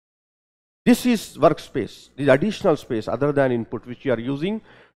 This is workspace. This is additional space other than input which you are using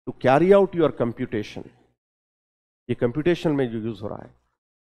to carry out your computation. ये computation में जो use हो रहा है.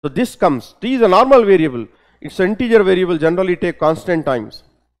 So this comes. T is a normal variable. It's an integer variable. Generally take constant times,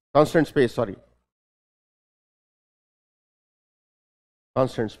 constant space. Sorry,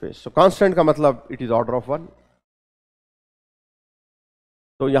 constant space. So constant का मतलब it is order of 1.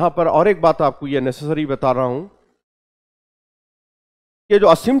 तो यहां पर और एक बात आपको ये necessary बता रहा हूं कि जो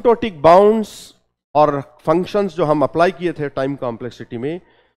असिम्प्टोटिक बाउंड्स और फंक्शंस जो हम अप्लाई किए थे टाइम कॉम्प्लेक्सिटी में,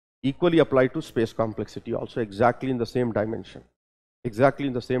 equally apply to space complexity also, exactly in the same dimension. Exactly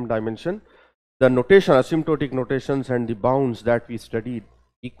in the same dimension. The notation, asymptotic notations and the bounds that we studied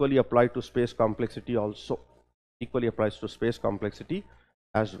equally apply to space complexity also. Equally applies to space complexity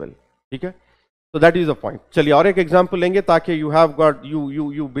as well. ठीक है? So that is the point. चलिए और एक example लेंगे ताकि you have got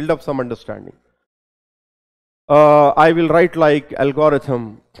you build up some understanding. I will write like algorithm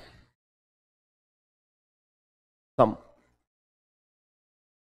sum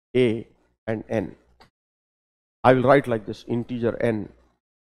a and n. I will write like this: integer n,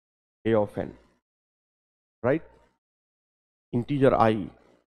 a of n, right? Integer I,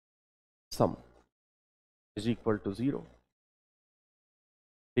 sum is equal to 0.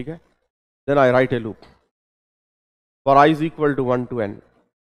 Okay? Then I write a loop for I is equal to 1 to n.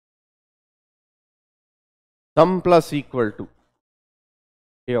 Sum plus equal to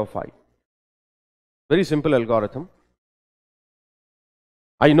a of I. Very simple algorithm.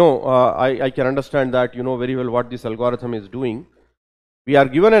 I know, I can understand that you know very well what this algorithm is doing. We are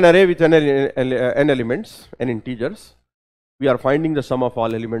given an array with n elements, n integers. We are finding the sum of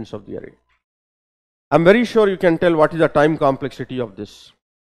all elements of the array. I'm very sure you can tell what is the time complexity of this.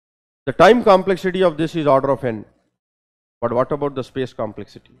 The time complexity of this is order of n. But what about the space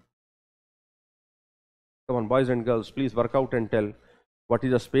complexity? Come on, boys and girls, please work out and tell what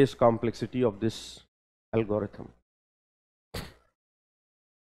is the space complexity of this algorithm.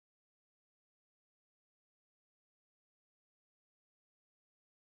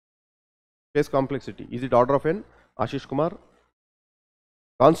 Space complexity, is it order of n? Ashish Kumar?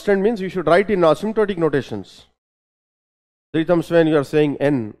 Constant means you should write in asymptotic notations. Tritam Sven, you are saying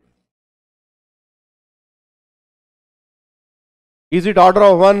n. Is it order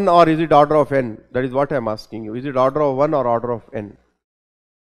of 1 or is it order of n? That is what I am asking you. Is it order of 1 or order of n?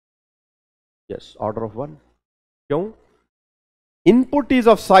 Yes, order of 1. Kyun? Input is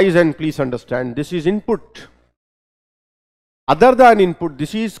of size n, please understand. This is input. Other than input,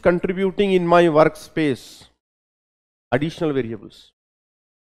 this is contributing in my workspace. Additional variables.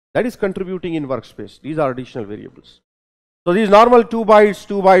 That is contributing in workspace. These are additional variables. So these normal 2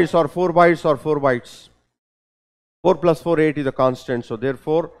 bytes or 4 bytes or 4 bytes. 4 plus 4, 8 is a constant. So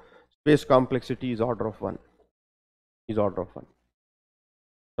therefore, space complexity is order of 1. Is order of 1.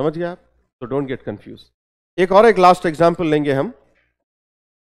 समझ गया आप? So don't get confused. एक और एक last example लेंगे हम.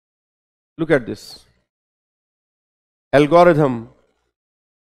 Look at this. Algorithm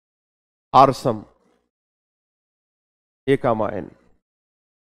R sum a comma n.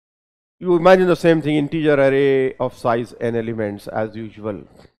 You imagine the same thing, integer array of size n elements as usual,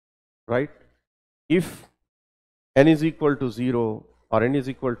 right? If n is equal to 0 or n is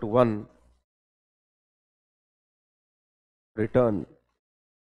equal to 1, return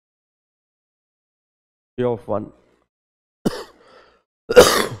a of 1.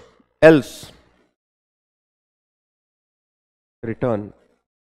 Else return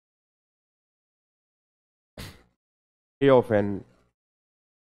A of n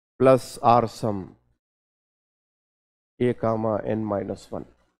plus R sum A comma n minus 1.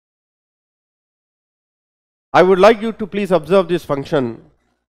 I would like you to please observe this function.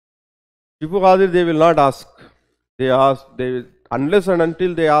 Qadir, they will not ask. Unless and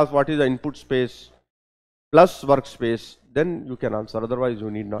until they ask what is the input space plus workspace, then you can answer. Otherwise, you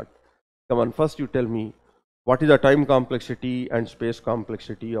need not. Come on, first you tell me what is the time complexity and space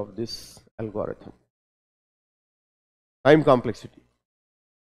complexity of this algorithm. Time complexity.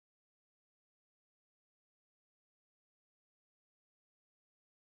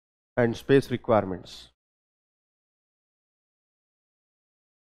 And space requirements.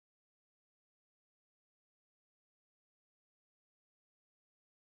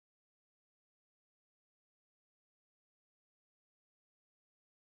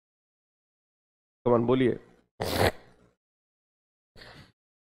 Come on, boliye.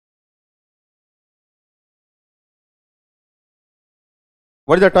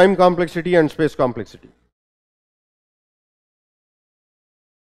 What is the time complexity and space complexity?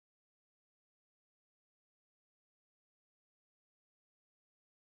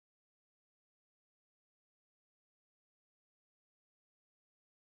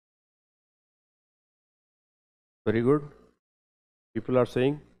 Very good. People are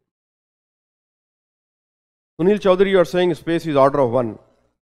saying. Sunil Chaudhary, you are saying space is order of 1.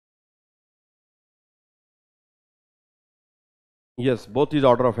 Yes, both is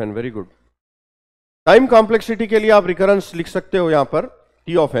order of n. Very good. Time complexity के लिए आप recurrence लिख सकते हो यहां पर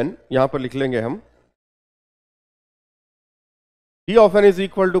t of n, यहां पर लिख लेंगे हम t of n is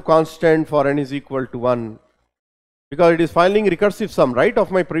equal to constant for n is equal to 1 because it is finding recursive sum, right,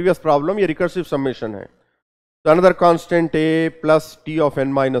 of my previous problem. ये recursive summation है. So another constant a plus t of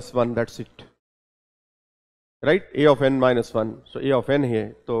n minus 1, that's it, right? A of n minus 1. So a of n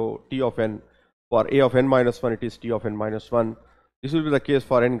here, so t of n, for a of n minus 1 it is t of n minus 1. This will be the case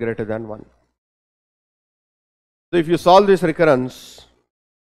for n greater than 1. So if you solve this recurrence,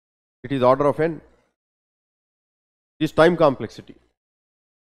 it is order of n. This time complexity.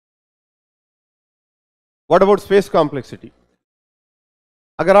 What about space complexity?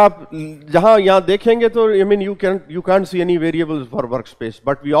 अगर आप जहां यहां देखेंगे तो I mean you can't see any variables for workspace,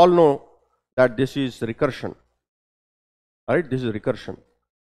 but we all know that this is recursion. Right? This is recursion.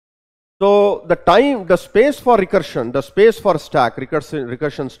 So the space for recursion, the space for stack,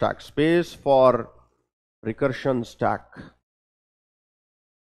 recursion stack, space for recursion stack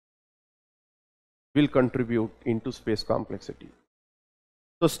will contribute into space complexity.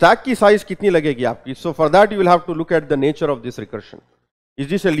 So stack की size कितनी लगेगी आपकी? So for that you will have to look at the nature of this recursion. Is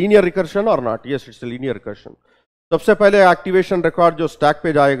this a linear recursion or not? Yes, it's a linear recursion. सबसे पहले activation record जो stack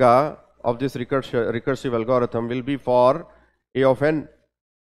पे जाएगा of this recursive algorithm will be for a of n.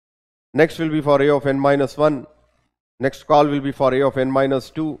 Next will be for a of n minus 1. Next call will be for a of n minus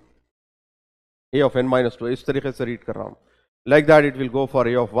 2. A of n minus 2. इस तरीके से read कर रहा हूँ. Like that it will go for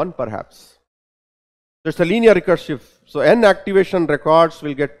a of 1 perhaps. So it's a linear recursive. So n activation records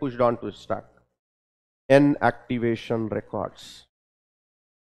will get pushed onto stack. N activation records.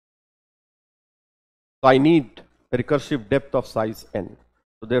 So I need a recursive depth of size n.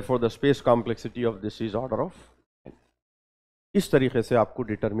 So therefore the space complexity of this is order of n. इस तरीके से आपको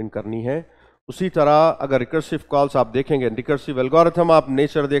determine करनी है. उसी तरह अगर recursive calls आप देखेंगे, रिकर्सिव एल्गोरिथम आप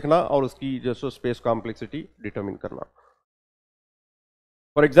नेचर देखना और उसकी जैसे स्पेस कॉम्प्लेक्सिटी डिटरमिन करना.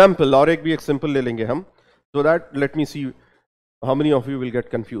 फॉर एग्जाम्पल और एक भी एक सिंपल ले लेंगे हम, so that let me see how many of you will get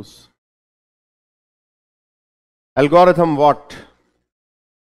confuse. Algorithm what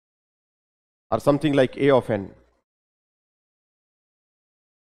or something like a of n.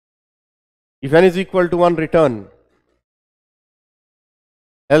 If n is equal to 1, return,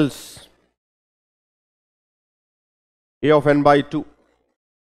 else a of n by 2.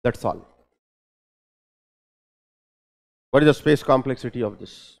 That's all. What is the space complexity of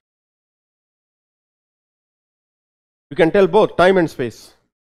this? You can tell both time and space,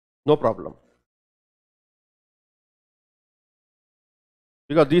 no problem.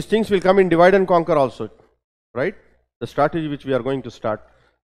 Because these things will come in divide and conquer also, right? The strategy which we are going to start,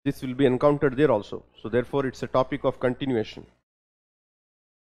 this will be encountered there also. So therefore it's a topic of continuation.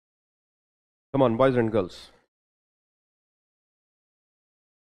 Come on, boys and girls.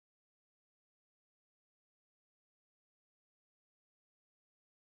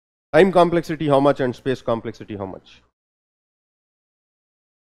 Time complexity how much and space complexity how much?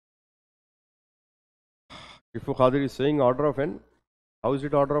 If Qadir is saying order of n, how is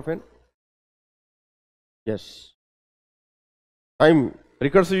it order of n? Yes. Time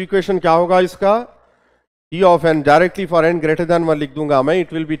recursive equation क्या होगा इसका? T of n directly for n greater than 1 लिख दूंगा मैं,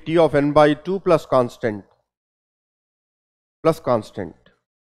 it will be T of n by 2 plus constant.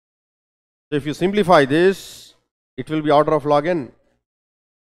 So if you simplify this, it will be order of log n.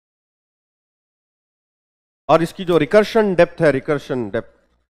 और इसकी जो recursion depth है, recursion depth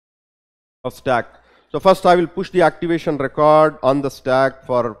of stack. So first I will push the activation record on the stack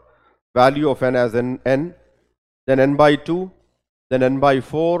for value of n as n, then n by 2, then n by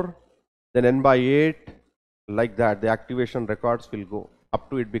 4, then n by 8, like that. The activation records will go up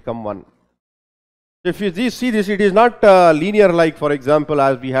to it become 1. If you see this, it is not linear like, for example,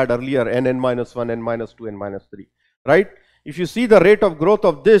 as we had earlier, n minus 1, n minus 2, n minus 3, right? If you see the rate of growth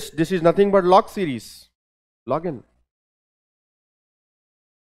of this is nothing but log series, log n.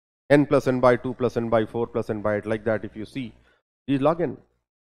 N plus n by 2 plus n by 4 plus n by 8, like that. If you see, is log n.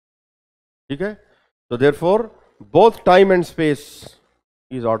 Okay? So therefore, both time and space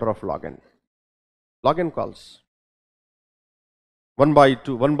is order of log n. Log n calls. 1 by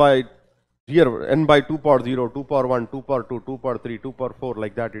 2, 1 by here, n by 2 power 0, 2 power 1, 2 power 2, 2 power 3, 2 power 4,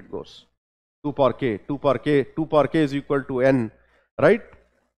 like that it goes. 2 power k, 2 power k, 2 power k is equal to n, right?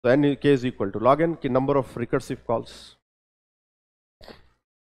 So n k is equal to log n, ki number of recursive calls.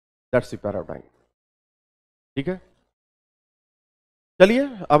 That's the paradigm. ठीक है? चलिए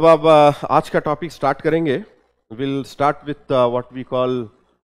अब आज का topic start करेंगे. We'll start with what we call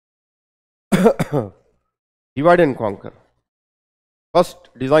divide and conquer. First,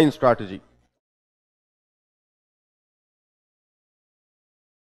 design strategy.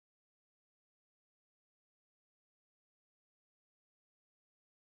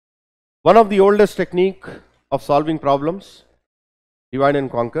 One of the oldest technique of solving problems, divide and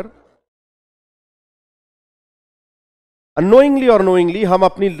conquer. Unknowingly or knowingly हम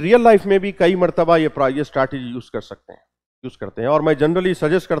अपनी real life में भी कई मर्तबा ये स्ट्रैटेजी यूज करते हैं और मैं जनरली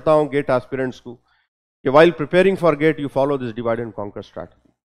सजेस्ट करता हूं गेट एस्पिरेंट्स को कि while preparing for gate you follow this divide and conquer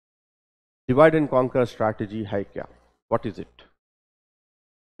strategy. Divide and conquer strategy है क्या? What is it?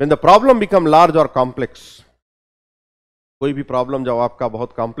 When the problem become large or complex, कोई भी प्रॉब्लम जब आपका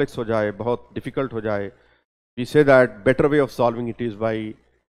बहुत कॉम्प्लेक्स हो जाए, बहुत डिफिकल्ट हो जाए, we say that better way of solving it is by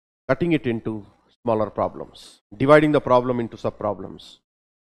cutting it into smaller problems, dividing the problem into sub-problems,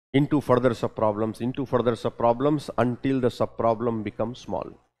 into further sub-problems until the sub-problem becomes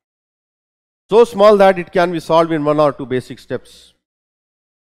small. So small that it can be solved in 1 or 2 basic steps.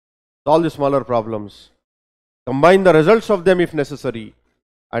 Solve the smaller problems, combine the results of them if necessary,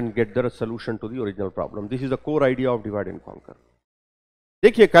 and get the solution to the original problem. This is the core idea of divide and conquer.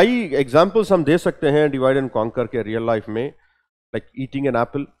 देखिए कई examples हम दे सकते हैं divide and conquer के real life में, like eating an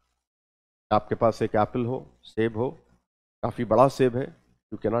apple. आपके पास एक Apple हो, सेब हो, काफी बड़ा सेब है,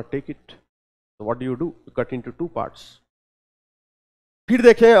 you can not take it, so what do you cut into 2 parts. फिर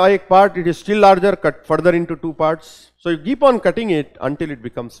देखें एक part, it is still larger, cut further into 2 parts. So you keep on cutting it until it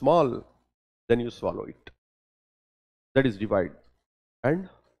become small, then you swallow it. That is divide and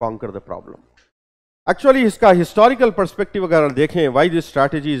conquer the problem. Actually इसका historical perspective अगर देखें, why this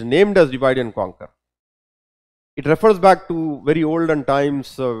strategy is named as divide and conquer, it refers back to very olden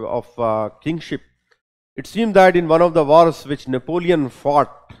times of kingship. It seems that in one of the wars which Napoleon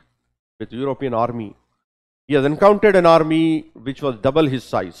fought with European army, he has encountered an army which was double his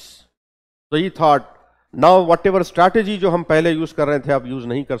size. So he thought, now whatever strategy जो हम पहले use कर रहे थे अब use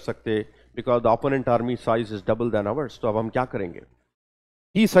नहीं कर सकते, because the opponent army size is double than ours. तो अब हम क्या करेंगे?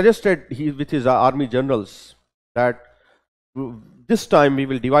 He suggested with his army generals that this time we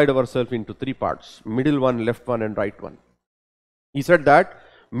will divide ourselves into 3 parts, middle one, left one and right one. He said that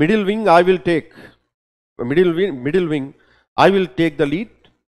middle wing I will take the lead,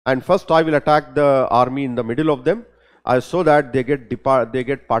 and first I will attack the army in the middle of them, so that they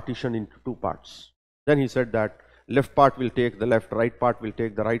get partitioned into 2 parts. Then he said that left part will take the left, right part will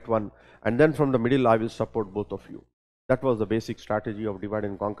take the right one, and then from the middle I will support both of you. That was the basic strategy of divide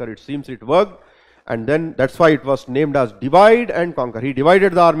and conquer. It seems it worked, and then that's why it was named as divide and conquer. He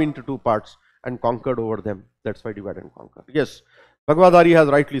divided the army into 2 parts and conquered over them. That's why divide and conquer. Yes, Bhagwadari has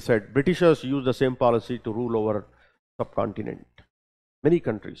rightly said, Britishers used the same policy to rule over subcontinent, many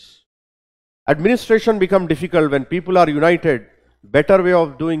countries. Administration become difficult when people are united. Better way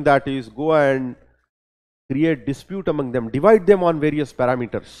of doing that is go and create dispute among them, divide them on various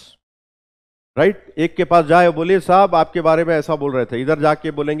parameters. Right एक के पास जाए बोले साहब आपके बारे में ऐसा बोल रहे थे, इधर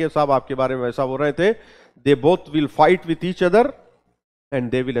जाके बोलेंगे साहब आपके बारे में ऐसा बोल रहे थे. They both will fight with each other and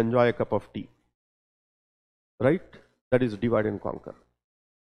they will enjoy a cup of T. Right, that is divide and conquer.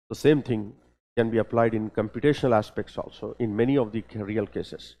 The same thing can be applied in computational aspects also in many of the real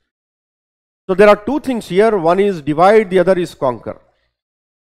cases. So there are 2 things here, one is divide, the other is conquer.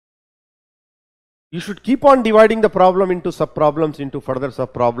 You should keep on dividing the problem into sub-problems, into further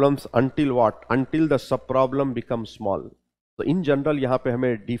sub-problems until what? Until the sub-problem becomes small. So in general, यहाँ पे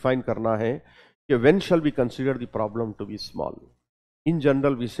हमें define करना है कि when shall we consider the problem to be small? In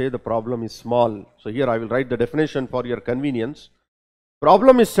general, we say the problem is small. So here I will write the definition for your convenience.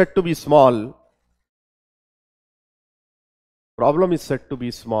 Problem is said to be small. Problem is said to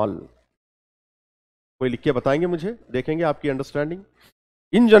be small. कोई लिख के बताएंगे मुझे, देखेंगे आपकी understanding.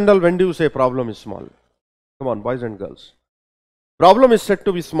 In general, when do you say problem is small? Come on, boys and girls. Problem is said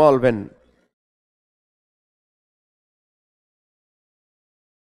to be small when?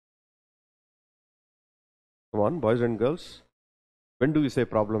 Come on, boys and girls. When do we say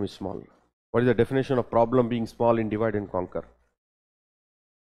problem is small? What is the definition of problem being small in divide and conquer?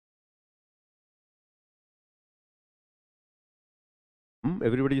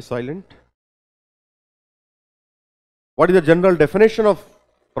 Everybody is silent. What is the general definition of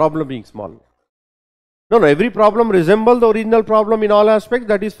problem being small? No, every problem resembles the original problem in all aspects.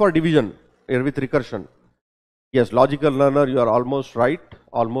 That is for division here with recursion. Yes, logical learner, you are almost right.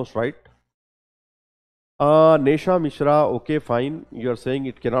 Almost right. Nesha Mishra, okay, fine. You are saying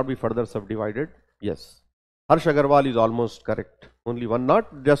it cannot be further subdivided. Yes. Harsh Agarwal is almost correct. Only one,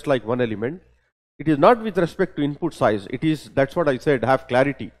 not just like one element. It is not with respect to input size. It is, that's what I said, have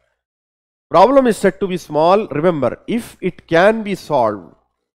clarity. Problem is said to be small. Remember, if it can be solved,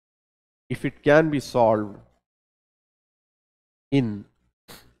 in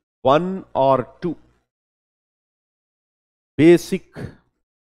one or two basic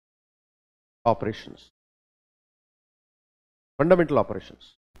operations, fundamental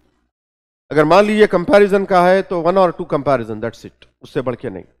operations. अगर मान लीजिए comparison का है तो one और to comparison, that's it, उससे बढ़ के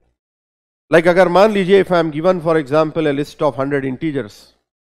नहीं. लाइक अगर मान लीजिए if I am given for example A list of 100 integers,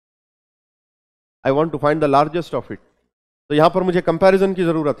 I want to find the largest of it, तो यहां पर मुझे कंपैरिजन की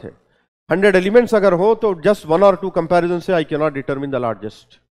जरूरत है. 100 एलिमेंट्स अगर हो तो जस्ट वन और टू कंपैरिजन से I can not determine the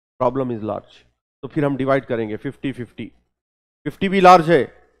largest. Problem is large. तो फिर हम डिवाइड करेंगे 50-50. 50 भी लार्ज है,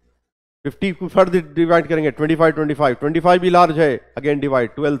 50 को फर्दर डिवाइड करेंगे 25-25. 25 भी लार्ज है, अगेन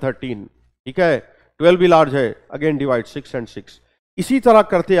डिवाइड 12-13. ठीक है, 12 भी लार्ज है, अगेन डिवाइड 6 and 6. इसी तरह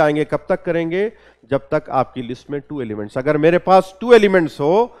करते आएंगे. कब तक करेंगे? जब तक आपकी लिस्ट में 2 एलिमेंट्स. अगर मेरे पास 2 एलिमेंट्स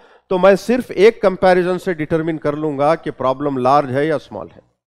हो तो मैं सिर्फ एक कंपैरिजन से डिटरमिन कर लूंगा कि प्रॉब्लम लार्ज है या स्मॉल है.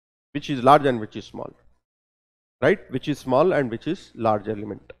 Which is large and which is small, right? Which is small and which is large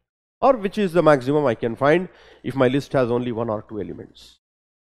element, और which is the maximum I can find if my list has only 1 or 2 elements.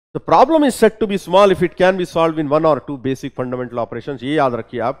 The problem is said to be small if it can be solved in 1 or 2 basic fundamental operations. ये याद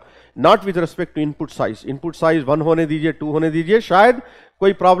रखिए आप. Not with respect to input size. Input size 1 होने दीजिए, 2 होने दीजिए. शायद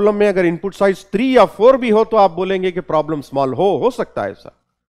कोई प्रॉब्लम में अगर input size 3 या 4 भी हो तो आप बोलेंगे कि प्रॉब्लम स्मॉल हो सकता है ऐसा.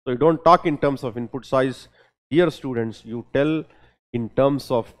 So you don't talk in terms of input size. Dear students, you tell in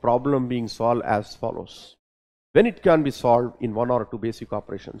terms of problem being solved as follows. When it can be solved in 1 or 2 basic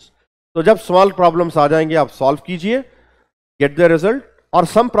operations. तो जब small problems आ जाएंगे आप solve कीजिए, get the result. और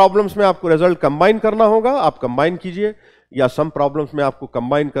some problems में आपको result combine करना होगा, आप कंबाइन कीजिए. या सम प्रॉब्लम्स में आपको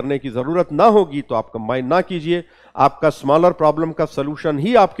कंबाइन करने की जरूरत ना होगी तो आप कंबाइन ना कीजिए. आपका स्मॉलर प्रॉब्लम का सॉल्यूशन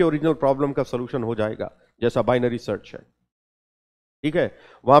ही आपके ओरिजिनल प्रॉब्लम का सॉल्यूशन हो जाएगा, जैसा बाइनरी सर्च है. ठीक है,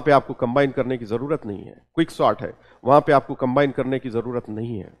 वहां पे आपको कंबाइन करने की जरूरत नहीं है. क्विक सॉर्ट है, वहां पे आपको कंबाइन करने की जरूरत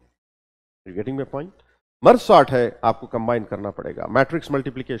नहीं है. Getting my point? Merge sort है, आपको कंबाइन करना पड़ेगा. मैट्रिक्स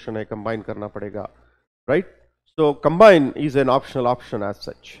मल्टीप्लिकेशन है, कंबाइन करना पड़ेगा, right? So combine is an optional option as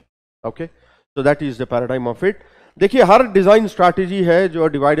such. Okay, so that is the paradigm of it. देखिए, हर डिजाइन स्ट्रैटेजी है जो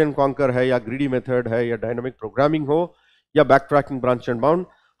डिवाइड एंड कॉन्कर है, या ग्रीडी मेथड है, या डायनामिक प्रोग्रामिंग हो, या back tracking, branch and bound,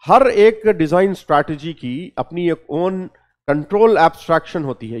 हर एक डिजाइन स्ट्रैटेजी की अपनी एक ओन कंट्रोल एब्स्ट्रैक्शन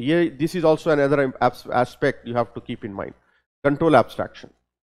होती है. ये this is also another aspect you have to keep in mind. Control abstraction,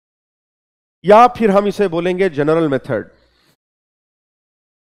 या फिर हम इसे बोलेंगे general method.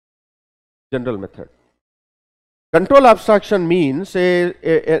 General method. Control abstraction means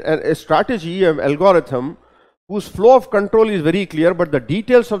a strategy, an algorithm whose flow of control is very clear, but the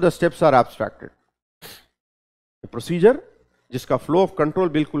details of the steps are abstracted. A procedure जिसका flow of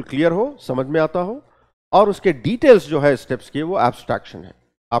control बिल्कुल clear हो, समझ में आता हो, और उसके details जो है steps के, वो abstraction है.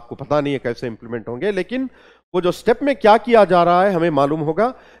 आपको पता नहीं है कैसे implement होंगे, लेकिन वो जो step में क्या किया जा रहा है हमें मालूम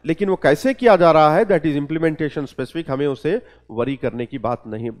होगा, लेकिन वो कैसे किया जा रहा है that is implementation specific, हमें उसे worry करने की बात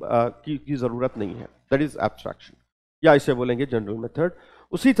नहीं की जरूरत नहीं है. That is abstraction. या इसे बोलेंगे जनरल मेथड.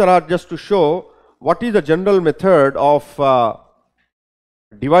 उसी तरह just to show what is the general method of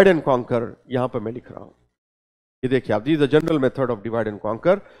divide and conquer, यहां पर मैं लिख रहा हूं. ये देखिए आप, this is the general method of divide and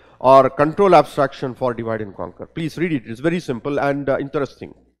conquer और control abstraction for divide and conquer. Please read it, it's very simple and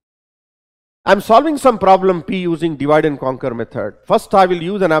interesting. I'm solving some problem P using divide and conquer method. First, I will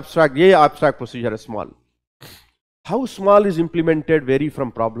use an abstract, abstract procedure is small. How small is implemented vary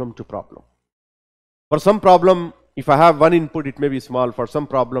from problem to problem. For some problem, if I have one input, it may be small. For some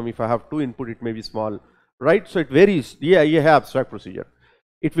problem, if I have two input, it may be small, right? So it varies. Abstract procedure.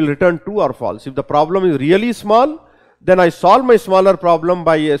 It will return true or false. If the problem is really small, then I solve my smaller problem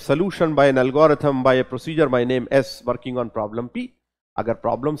by a solution, by an algorithm, by a procedure by name S working on problem P. अगर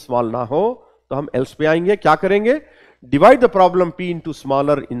problem small ना हो तो हम else पे आएंगे. क्या करेंगे? Divide the problem P into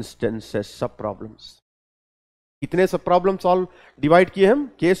smaller instances, sub problems. कितने sub problems solve divide किए हम?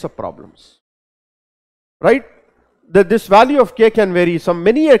 K sub problems. Right? This value of K can vary. Some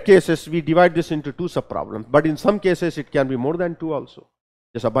many cases we divide this into two sub problems, but in some cases it can be more than two also.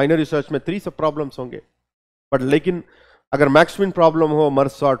 जैसा binary search में 3 sub problems होंगे. But लेकिन अगर maximum problem हो,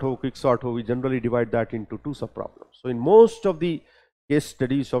 merge sort हो, quick sort हो, we generally divide that into two sub problems. So in most of the case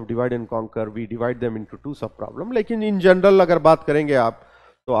studies of divide and conquer, we divide them into two sub problems. लेकिन in general अगर बात करेंगे आप,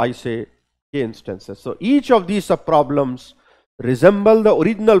 तो I say K instances. So each of these sub problems resemble the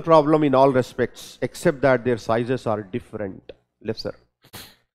original problem in all respects, except that their sizes are different. Lesser.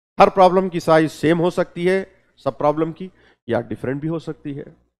 Her problem की size same हो सकती है, sub problem की, या different भी हो सकती है.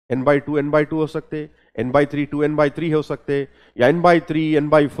 n by 2 हो सकते, n by 3 2 n by 3 हो सकते, या n by 3 n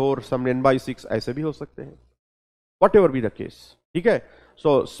by 4 some n by 6 ऐसे भी हो सकते हैं. Whatever be the case, ठीक है.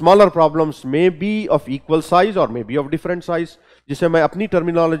 So smaller problems may be of equal size or may be of different size, जिसे मैं अपनी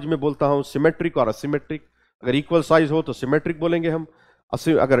terminology में बोलता हूँ symmetric और asymmetric. अगर equal size हो तो symmetric बोलेंगे हम,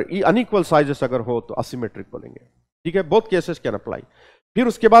 अगर unequal sizes अगर हो तो asymmetric बोलेंगे. ठीक है. Both cases can apply. फिर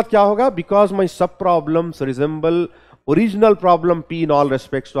उसके बाद क्या होगा? Because my sub problems resemble original problem P in all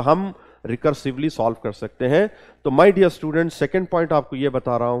respects, तो हम रिकर्सिवली सॉल्व कर सकते हैं. तो my dear student, second point आपको ये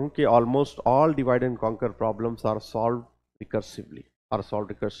बता रहा हूं कि almost all divide and conquer problems are solve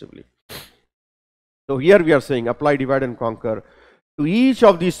recursively. तो here we are saying apply divide and conquer to each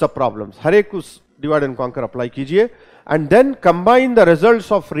of these sub problems. हर एक उस डिवाइड एंड कॉन्कर अप्लाई कीजिए and then combine the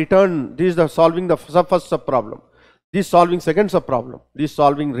results of return. This the solving the first सब problem, this solving second सब problem, this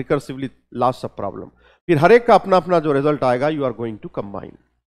solving recursively last सब problem. फिर हर एक का अपना अपना जो रिजल्ट आएगा, you are going to combine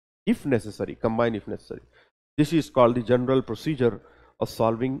if necessary. Combine if necessary. This is called the general procedure of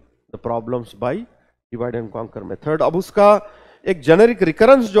solving the problems by divide and conquer method. अब उसका एक जेनेरिक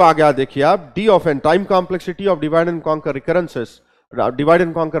रिकरेंस जो आ गया देखिए आप, D of N, time complexity of divide and conquer रिकरेंसेस, divide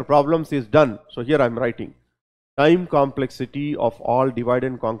and conquer problems is done. So here I am writing time complexity of all divide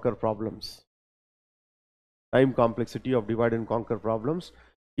and conquer problems. Time complexity of divide and conquer problems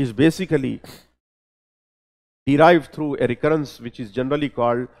is basically derived through a recurrence which is generally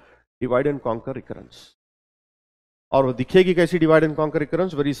called divide and conquer recurrence. और वो दिखेगी कैसी divide and conquer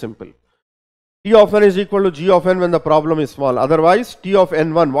recurrence? Very simple. T of n is equal to G of n when the problem is small. Otherwise, T of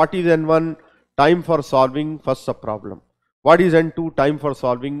n1, what is n1? Time for solving first sub problem. What is n2? Time for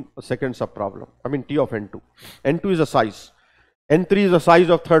solving a second sub problem. I mean T of n2. n2 is a size. n3 is the size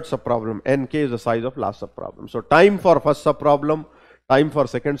of third subproblem, nk is the size of last subproblem. So time for first subproblem, time for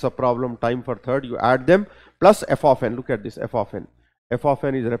second subproblem, time for third, you add them, plus f of n. Look at this, f of n. F of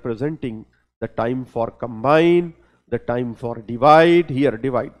n is representing the time for combine, the time for divide, here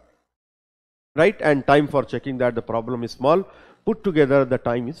divide, right? And time for checking that the problem is small. Put together the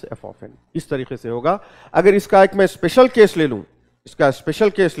time is f of n. इस तरीके से होगा. अगर इसका एक मैं special case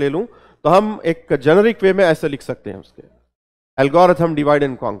ले लूँ, तो हम एक जेनरिक वे में ऐसे लिख सकते हैं उसके. Algorithm divide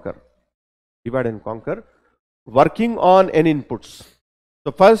and conquer, working on n inputs.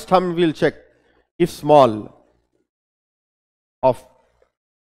 So first we will check if small of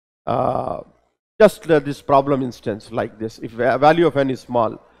just this problem instance like this, if value of n is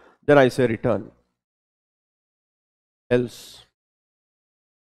small, then I say return, else,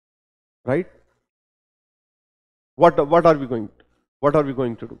 right? What are we going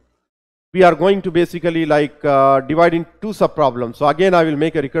to do? We are going to basically like divide in two sub problems. So again I will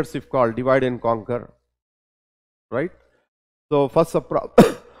make a recursive call divide and conquer, right? So first sub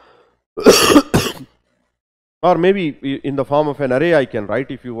problem or maybe in the form of an array I can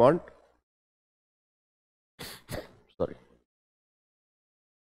write if you want. Sorry.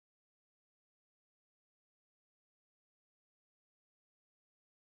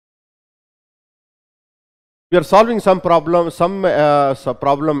 We are solving some problem,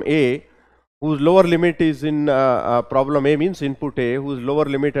 problem A, whose lower limit is in problem A means input A, whose lower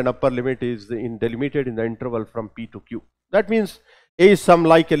limit and upper limit is delimited in the interval from P to Q. That means A is some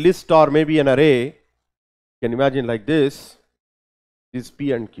like a list or maybe an array. You can imagine like this is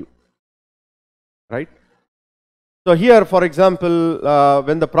P and Q, right? So here, for example,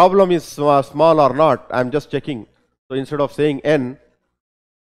 when the problem is small or not, I am just checking. So instead of saying n,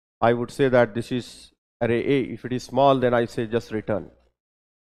 I would say that this is array A. If it is small, then I say just return.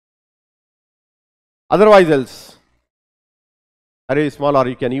 Otherwise else, array is small, or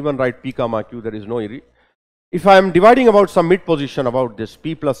you can even write P comma Q, there is no array. If I am dividing about some mid position about this,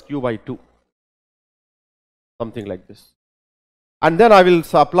 P plus Q by 2, something like this. And then I will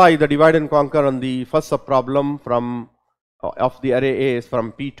apply the divide and conquer on the first subproblem from of the array A is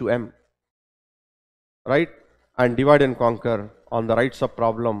from P to M, right? And divide and conquer on the right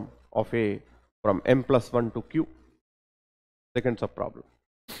subproblem of A from M plus 1 to Q, second subproblem.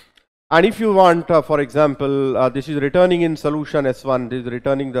 And if you want, for example, this is returning in solution S1, this is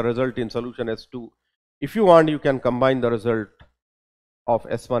returning the result in solution S2. If you want, you can combine the result of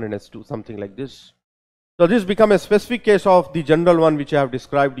S1 and S2, something like this. So this become a specific case of the general one which I have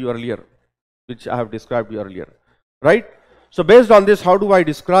described you earlier, right? So based on this, how do I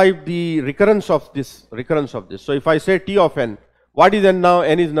describe the recurrence of this? So if I say T of n, what is n now?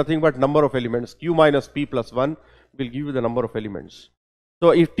 N is nothing but number of elements. Q minus P plus 1 will give you the number of elements. So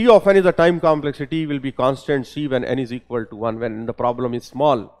if T of n is the time complexity, will be constant C when n is equal to 1, when the problem is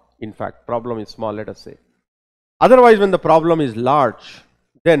small. In fact, problem is small, let us say. Otherwise, when the problem is large,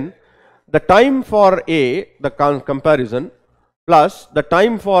 then the time for A, the comparison, plus the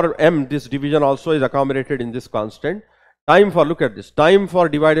time for M, this division also is accommodated in this constant. Time for, look at this, time for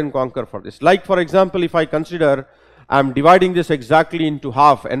divide and conquer for this. Like for example, if I consider I am dividing this exactly into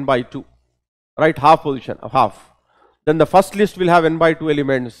half, n by 2, right, half position, half. Then the first list will have n by 2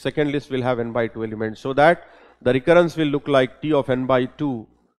 elements, second list will have n by 2 elements, so that the recurrence will look like T of n by 2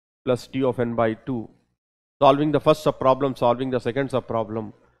 plus T of n by 2, solving the first subproblem, solving the second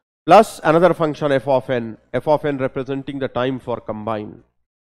subproblem, plus another function f of n representing the time for combine,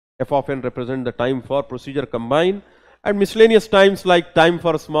 f of n represent the time for procedure combine, and miscellaneous times like time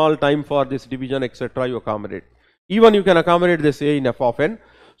for small, time for this division, etc. you accommodate. Even you can accommodate this A in f of n.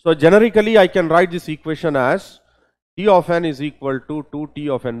 So generically I can write this equation as T of n is equal to 2T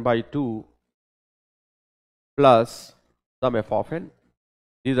of n by 2 plus some f of n.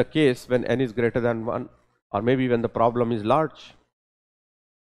 This is a case when n is greater than 1, or maybe when the problem is large.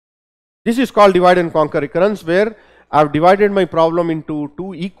 This is called divide and conquer recurrence, where I have divided my problem into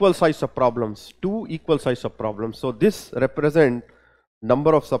two equal size subproblems. So this represent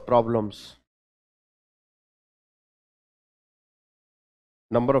number of subproblems.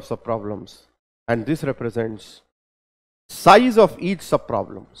 And this represents size of each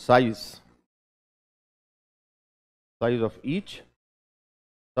subproblem. Size of each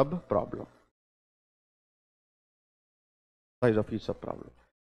subproblem.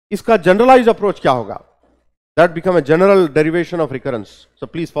 इसका generalized approach क्या होगा? That become a general derivation of recurrence. So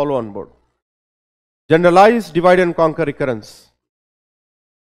please follow on board. Generalized divide and conquer recurrence.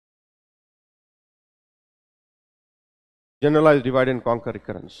 Generalized divide and conquer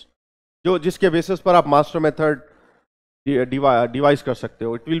recurrence. जो जिसके basis पर आप master method devise कर सकते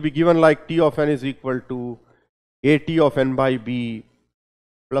हो. It will be given like T of n is equal to AT of n by B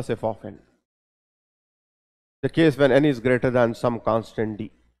plus f of n. The case when n is greater than some constant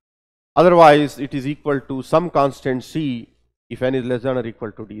D. Otherwise, it is equal to some constant C if n is less than or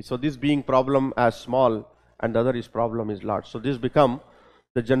equal to D. So this being problem as small and the other is problem is large. So this become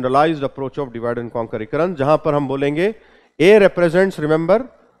the generalized approach of divide and conquer recurrence, जहां पर हम बोलेंगे A represents, remember,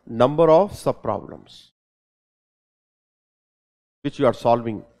 number of subproblems which you are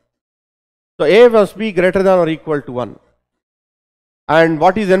solving. So A must be greater than or equal to 1. And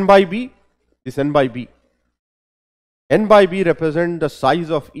what is n by B? This n by B. N by B represent the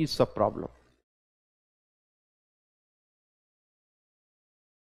size of each subproblem.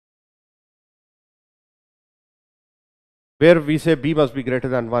 Where we say B must be greater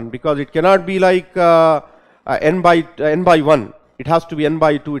than 1, because it cannot be like n by 1. It has to be n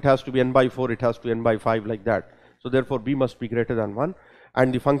by 2, it has to be n by 4, it has to be n by 5, like that. So therefore B must be greater than 1,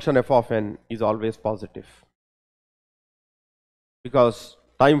 and the function f of n is always positive, because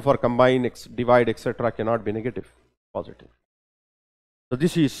time for combine, divide, etc. cannot be negative, positive. So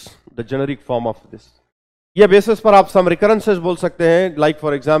this is the generic form of this. ये basis पर आप some recurrences बोल सकते हैं, like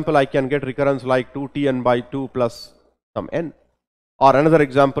for example I can get recurrence like 2t n by 2 plus some n, or another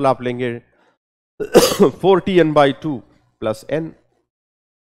example आप लेंगे 4t n by 2 plus n,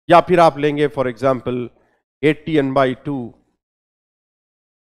 या फिर आप लेंगे for example 8t n by 2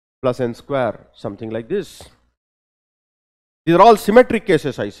 plus n square, something like this. These are all symmetric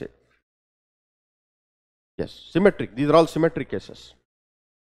cases, I say. Yes, symmetric. These are all symmetric cases.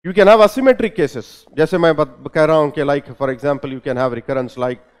 You can have asymmetric cases. जैसे मैं कह रहा हूं कि like for example you can have recurrence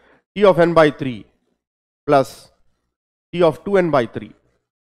like t of n by 3 plus t of 2n by 3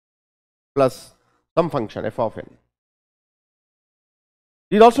 plus some function f of n.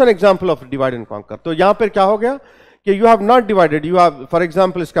 This is also an example of divide and conquer. तो यहाँ पर क्या हो गया कि you have not divided, you have, for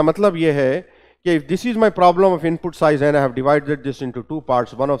example, इसका मतलब ये है कि if this is my problem of input size n, I have divided this into two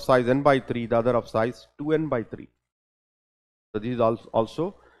parts, one of size n by 3, the other of size 2n by 3. So this is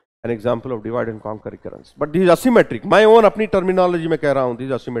also an example of divide and conquer recurrence. But this is asymmetric. My own अपनी terminology में कह रहा हूँ, this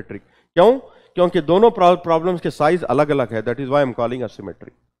is asymmetric. क्यों? क्योंकि दोनों problems के size अलग अलग है. That is why I am calling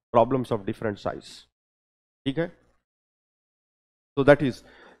asymmetric. Problems of different size. ठीक है? So that is,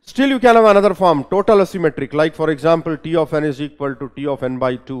 still you can have another form, total asymmetric, like for example T of n is equal to T of n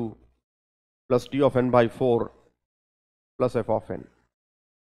by 2 plus T of n by 4 plus f of n.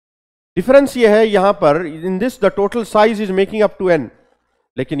 Difference ये है यहाँ पर, in this the total size is making up to n,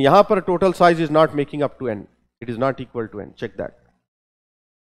 लेकिन यहाँ पर total size is not making up to n, it is not equal to n, check that.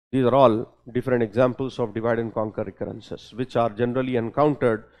 These are all different examples of divide and conquer recurrences which are generally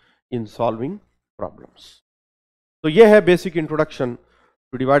encountered in solving problems. तो ये है basic introduction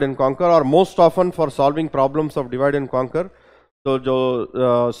to divide and conquer, और most often for solving problems of divide and conquer, तो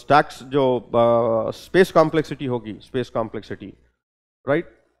जो stacks जो space complexity होगी, space complexity, right?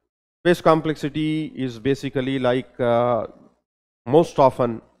 Space complexity is basically like most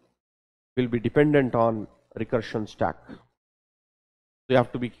often will be dependent on recursion stack. So you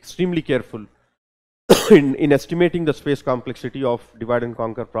have to be extremely careful in estimating the space complexity of divide and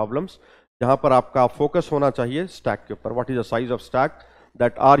conquer problems. जहाँ पर आपका focus होना चाहिए stack के ऊपर. What is the size of stack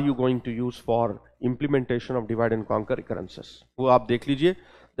that are you going to use for implementation of divide and conquer recurrences? वो आप देख लीजिए,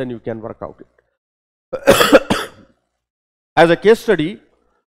 then you can work out it. As a case study,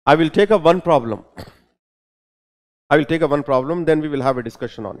 I will take up one problem. I will take up one problem, then we will have a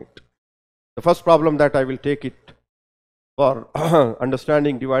discussion on it. The first problem that I will take it for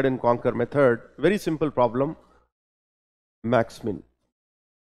understanding divide and conquer method, very simple problem, max min.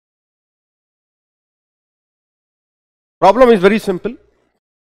 Problem is very simple.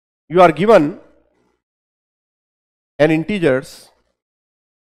 You are given an integers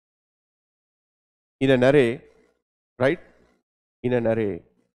in an array, right? In an array.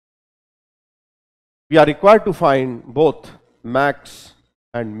 We are required to find both max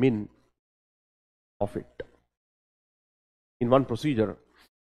and min of it. In one procedure,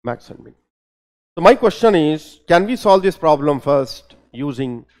 max and min. So my question is, can we solve this problem first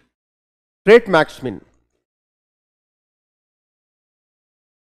using straight max min?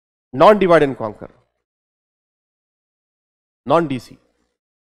 Non-divide and conquer, non-DC.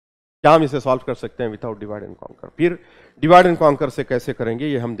 क्या हम इसे solve कर सकते हैं without divide and conquer? फिर divide and conquer से कैसे करेंगे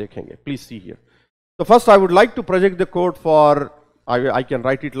ये हम देखेंगे. Please see here. So first I would like to project the code for, I can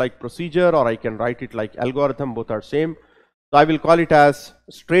write it like procedure or I can write it like algorithm, both are same. So I will call it as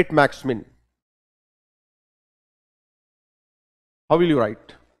straight max min. How will you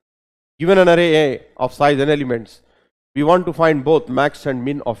write? Given an array A of size n elements, we want to find both max and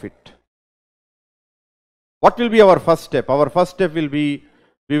min of it. What will be our first step? Our first step will be,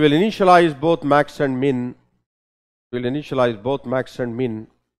 we will initialize both max and min. We will initialize both max and min,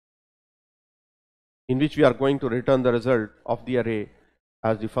 in which we are going to return the result of the array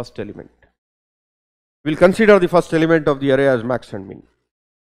as the first element. We will consider the first element of the array as max and min.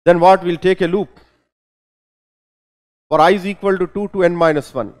 Then what? We will take a loop. For I is equal to 2 to n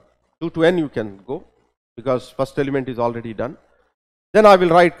minus 1. 2 to n you can go, because first element is already done. Then I will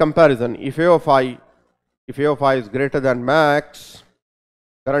write comparison. If a of I is greater than max,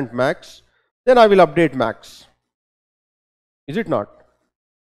 current max, then I will update max. Is it not?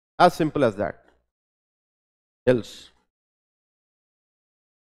 As simple as that. Else,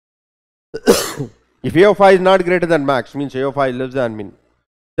 if a of I is not greater than max, means a of I is less than min,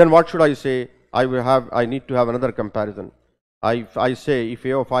 then what should I say? I need to have another comparison. I say if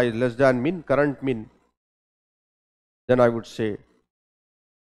a of I is less than min, current min, then I would say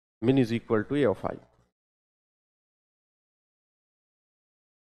min is equal to a of I.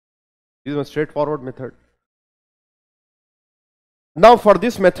 This is a straightforward method. Now for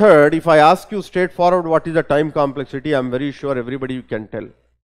this method, if I ask you straightforward what is the time complexity, I am very sure everybody can tell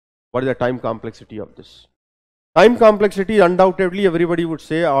what is the time complexity of this. Time complexity, undoubtedly everybody would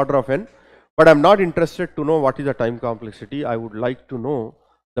say order of n, but I am not interested to know what is the time complexity. I would like to know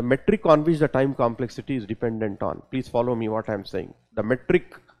the metric on which the time complexity is dependent on. Please follow me what I am saying. The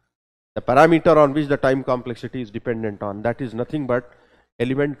metric, the parameter on which the time complexity is dependent on, that is nothing but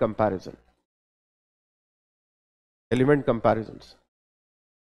element comparison. Element comparisons.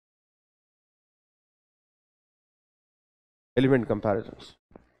 Element comparisons.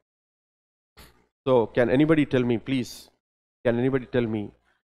 So can anybody tell me, please, can anybody tell me,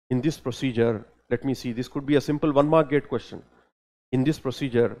 in this procedure, let me see, this could be a simple 1 mark gate question. In this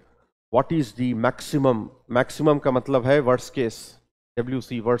procedure, what is the maximum? Maximum का मतलब है worst case.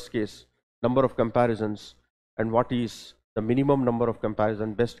 WC worst case, number of comparisons, and what is the minimum number of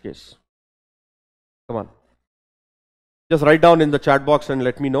comparison best case? Come on. Just write down in the chat box and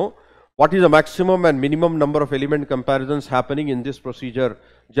let me know what is the maximum and minimum number of element comparisons happening in this procedure.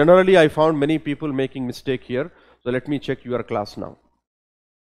 Generally, I found many people making mistake here. So let me check your class now.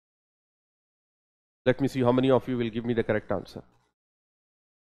 Let me see how many of you will give me the correct answer.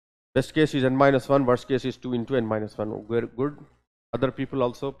 Best case is n-1, worst case is 2 into n-1. Very good. Other people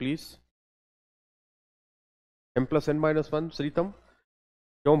also, please. M plus n-1, Sritam.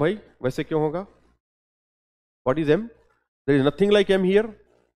 क्यों भाई? वैसे क्यों होगा? What is m? There is nothing like m here.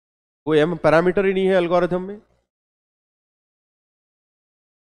 कोई m parameter ही नहीं है algorithm में.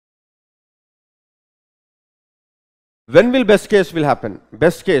 When will best case will happen?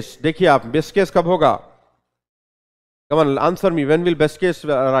 Best case, देखिए आप, best case कब होगा? Come on, answer me. When will best case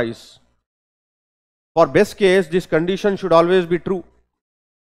arise? For best case, this condition should always be true.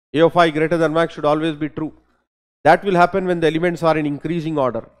 A of I greater than max should always be true. That will happen when the elements are in increasing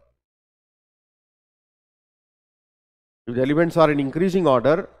order. If the elements are in increasing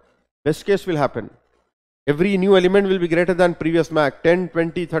order, best case will happen. Every new element will be greater than previous max, 10,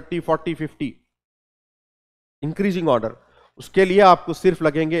 20, 30, 40, 50. Increasing order. उसके लिए आपको सिर्फ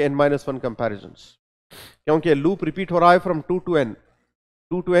लगेंगे n-1 comparisons. क्योंकि loop repeat हो रहा है from 2 to n.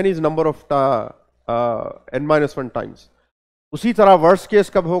 2 to n is number of n-1 times. उसी तरह worst case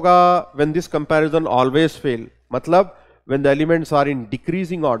कब होगा? When this comparison always fail. मतलब when the elements are in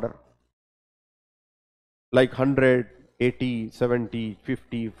decreasing order. Like 100, 80, 70,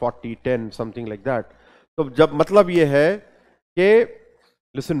 50, 40, 10, something like that. तो जब मतलब ये है कि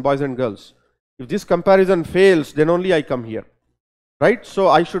listen boys and girls, if this comparison fails, then only I come here, right? So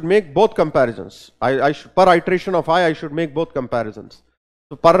I should make both comparisons. I should, per iteration of I should make both comparisons.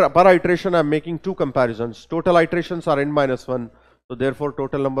 So per iteration I'm making 2 comparisons. Total iterations are n-1. So therefore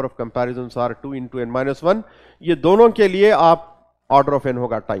total number of comparisons are 2 into n-1. ये दोनों के लिए आप order of n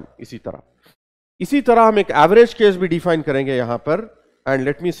होगा time. इसी तरह हम एक average case भी define करेंगे यहाँ पर. And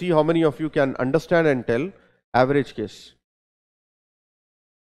let me see how many of you can understand and tell average case.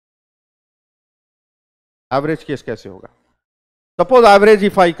 Average case कैसे होगा? Suppose average,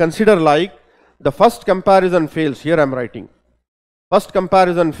 if I consider like the first comparison fails, here I am writing, first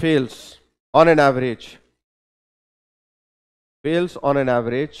comparison fails on an average,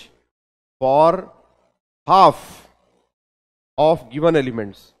 for half of given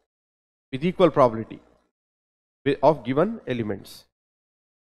elements with equal probability of given elements.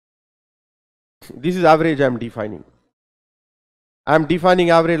 This is average I am defining. I am defining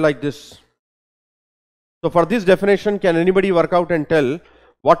average like this. So for this definition, can anybody work out and tell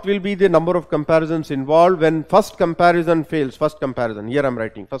what will be the number of comparisons involved when first comparison fails? First comparison, here I am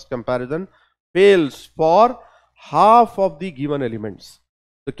writing, first comparison fails for half of the given elements.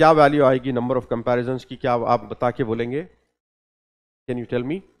 तो क्या value आएगी number of comparisons की? क्या आप बता के बोलेंगे? Can you tell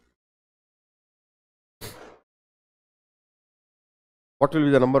me? What will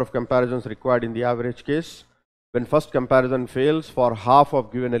be the number of comparisons required in the average case when first comparison fails for half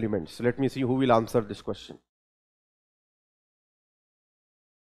of given elements? Let me see who will answer this question.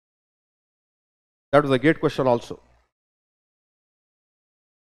 That was a great question also.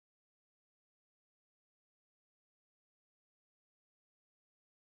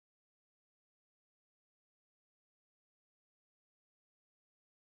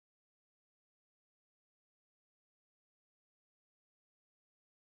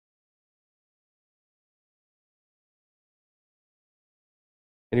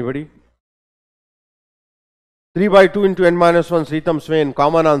 Anybody? 3 by 2 into n-1, Sritam Swain,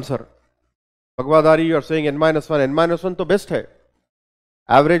 common answer. Bhagwadari, you are saying n-1, n-1 तो best है.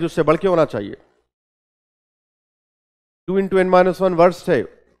 Average उससे बढ़ के होना चाहिए. 2 into n-1 worst है.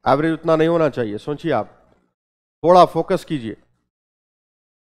 Average उतना नहीं होना चाहिए. सोचिए आप. थोड़ा फोकस कीजिए.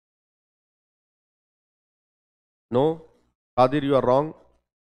 No, Qadir, you are wrong.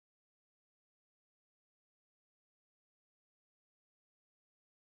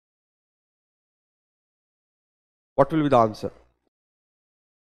 What will be the answer?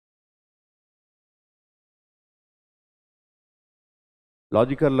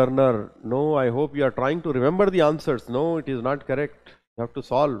 Logical learner, no, I hope you are trying to remember the answers. No, it is not correct. You have to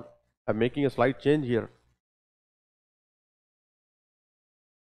solve. I'm making a slight change here.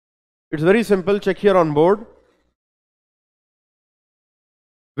 It's very simple. Check here on board.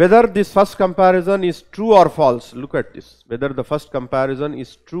 Whether this first comparison is true or false. Look at this. Whether the first comparison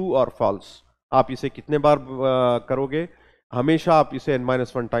is true or false. आप इसे कितने बार करोगे? हमेशा आप इसे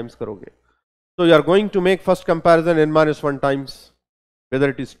n-1 times करोगे. So you are going to make first comparison n-1 times. Whether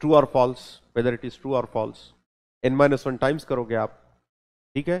it is true or false. Whether it is true or false. n-1 times करोगे आप.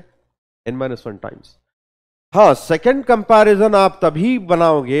 ठीक है, n-1 टाइम्स। हाँ, सेकंड कंपैरिजन आप तभी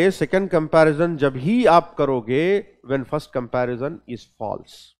बनाओगे, सेकंड कंपैरिजन जब ही आप करोगे when first comparison is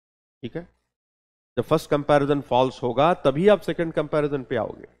false. ठीक है, जब फर्स्ट कंपैरिजन फॉल्स होगा तभी आप सेकंड कंपैरिजन पे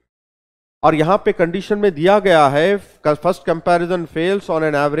आओगे। और यहां पे कंडीशन में दिया गया है first comparison fails on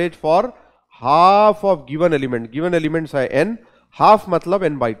an average for half of given element. Given elements है n, हाफ मतलब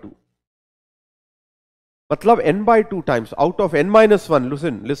n/2, मतलब n/2 times out of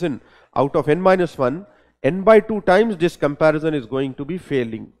n-1। Listen, out of n-1, n/2 times this comparison is going to be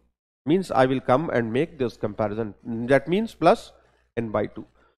failing, means I will come and make this comparison, that means plus n/2.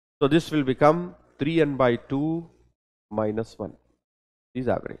 So this will become 3n/2 minus 1 is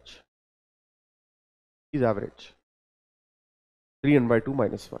average. 3n/2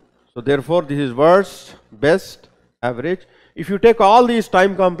 minus 1. So therefore this is worst, best, average. If you take all these,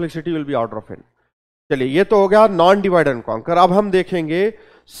 time complexity will be order of n. चलिए, ये तो हो गया non divide and conquer. अब हम देखेंगे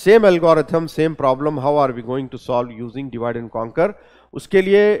same algorithm, same problem, how are we going to solve using divide and conquer. उसके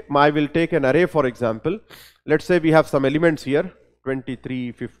लिए आई विल टेक एन अरे for example. Let's say we have some elements here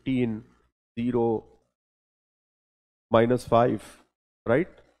 23, 15, 0, -5,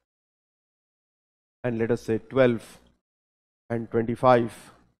 right? And let us say 12 and 25.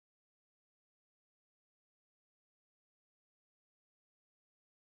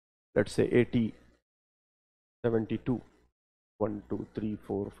 Let's say 80, 72, 1, 2, 3,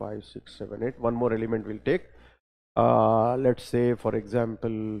 4, 5, 6, 7, 8. One more element we'll take. Let's say, for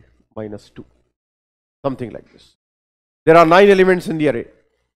example, -2. Something like this. There are 9 elements in the array.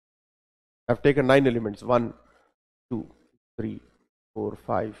 I've taken 9 elements. 1, 2, 3, 4,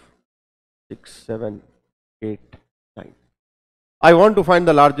 5, 6, 7, 8, 9. I want to find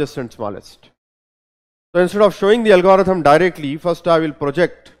the largest and smallest. So instead of showing the algorithm directly, first I will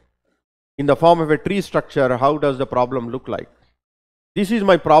project in the form of a tree structure. How does the problem look like? This is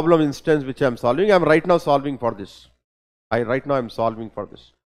my problem instance which I am solving. I am right now solving for this. Right now I am solving for this.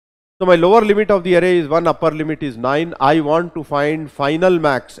 So my lower limit of the array is 1, upper limit is 9. I want to find final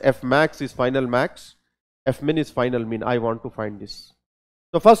max. F max is final max. F min is final min. I want to find this.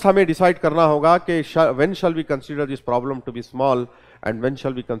 So first हमें decide करना होगा कि when shall we consider this problem to be small and when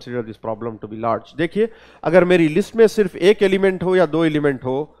shall we consider this problem to be large. देखिए, अगर मेरी list में सिर्फ एक एलिमेंट हो या दो एलिमेंट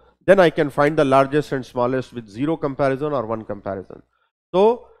हो, then I can find the largest and smallest with 0 comparison or 1 comparison.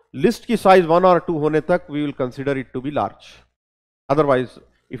 So list की size 1 or 2 होने तक we will consider it to be large. Otherwise,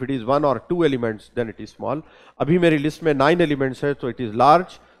 if it is 1 or 2 elements, then it is small. अभी मेरी list में 9 elements है, so it is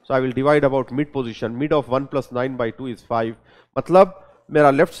large. So I will divide about mid position. Mid of 1 plus 9/2 is 5. मतलब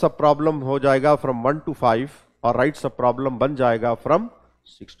मेरा left सब problem हो जाएगा from 1 to 5 और राइट सब प्रॉब्लम बन जाएगा from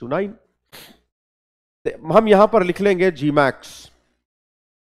 6 to 9. हम यहां पर लिख लेंगे G max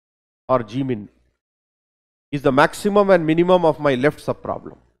or G min is the maximum and minimum of my left sub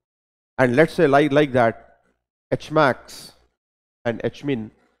problem, and let's say like that H max and H min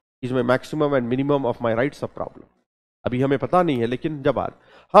is my maximum and minimum of my right sub problem. अभी हमें पता नहीं है, लेकिन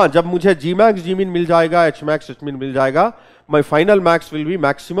जब मुझे G max G min मिल जाएगा, H max H min मिल जाएगा, my final max will be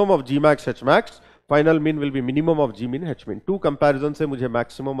maximum of G max H max, final min will be minimum of G min H min. 2 comparison से मुझे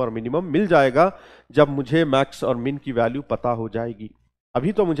मैक्सिमम और minimum मिल जाएगा जब मुझे max और मिन की वैल्यू पता हो जाएगी।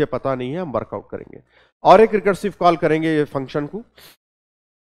 अभी तो मुझे पता नहीं है, हम वर्कआउट करेंगे और एक रिकर्सिव कॉल करेंगे ये फंक्शन को।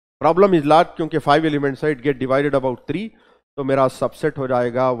 प्रॉब्लम इज लार्ज क्योंकि 5 एलिमेंट्स है, इट गेट डिवाइडेड अबाउट 3, तो मेरा सबसेट हो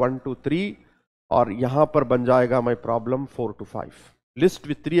जाएगा 1 to 3 और यहां पर बन जाएगा my problem 4 to 5. List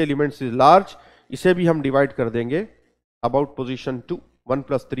with 3 elements is large, इसे भी हम डिवाइड कर देंगे अबाउट पोजीशन 2, 1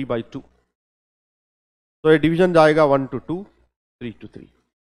 plus 3/2. तो ये डिवीजन जाएगा 1 to 2, 3 to 3.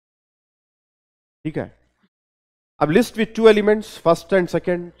 ठीक है, अब list with 2 elements, first and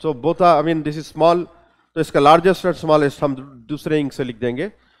second, so both I mean this is small, तो इसका लार्जेस्ट और स्मॉलेस्ट हम दूसरे इंक से लिख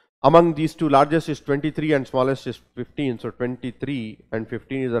देंगे. Among these two, largest is 23 and smallest is 15. So 23 and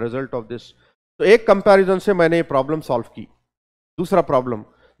 15 is the result of this. तो एक कंपैरिजन से मैंने ये प्रॉब्लम सॉल्व की. दूसरा problem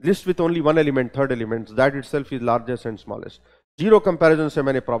list with only 1 element, third element, that itself is largest and smallest. 0 comparison से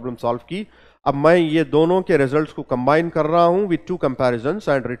मैंने problem solve की. अब मैं ये दोनों के रिजल्ट्स को कंबाइन कर रहा हूं with 2 comparisons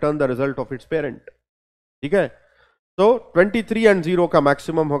and return the result of its parent. ठीक है, तो 23 एंड 0 का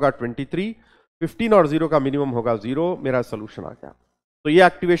मैक्सिमम होगा 23, 15 और 0 का मिनिमम होगा 0. मेरा सोल्यूशन आ गया. तो ये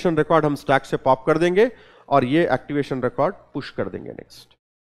एक्टिवेशन रिकॉर्ड हम स्टैक से पॉप कर देंगे और ये एक्टिवेशन रिकॉर्ड पुश कर देंगे. Next,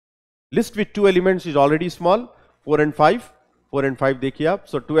 list with 2 elements is already small, 4 and 5. 4 and 5 देखिए आप.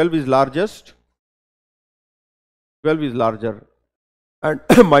 सो 12 is largest, 12 is larger and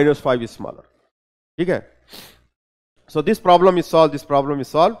 -5 is smaller. ठीक है, so this problem is solve, this problem is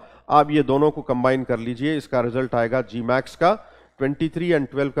solve. आप ये दोनों को कंबाइन कर लीजिए, इसका रिजल्ट आएगा G max का 23 and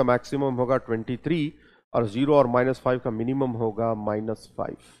 12 का मैक्सिमम होगा 23 और 0 और -5 का मिनिमम होगा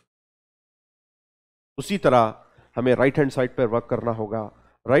 -5। उसी तरह हमें राइट हैंड साइड पर वर्क करना होगा,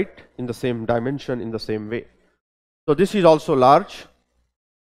 right, in the same dimension, in the same way. So this is also large.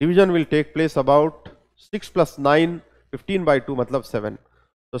 Division will take place about 6 plus 9, 15 by 2, matlab 7.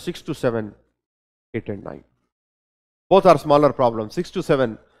 So 6 to 7, 8 and 9. Both are smaller problems. 6 to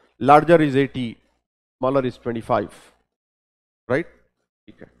 7, larger is 80, smaller is 25. Right?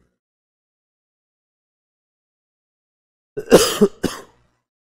 Okay.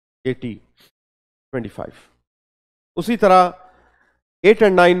 80, 25. उसी तरह 8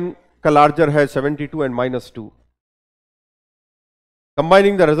 and 9 का larger है 72 and -2.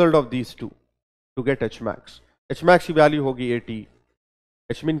 Combining the result of these two to get H max. H max की value होगी 80,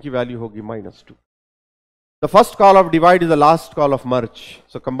 H min की value होगी -2. The first call of divide is the last call of merge.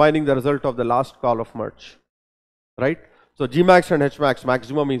 So combining the result of the last call of merge, right? So G max and H max,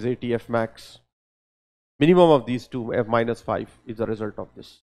 maximum is 80, F max. Minimum of these two, F -5, is the result of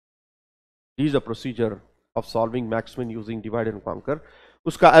this. This is the procedure of solving max min using divide and conquer.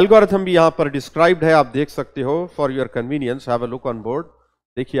 उसका algorithm भी यहां पर described है, आप देख सकते हो for your convenience. Have a look on board.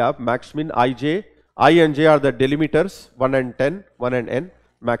 देखिए आप, max min I J, I and J are the delimiters, 1 and 10, 1 and n,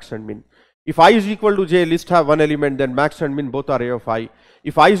 max and min. If I is equal to j, list have one element, then max and min both are a of I.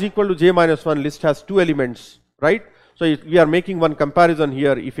 If I is equal to j minus 1, list has two elements, right? So we are making one comparison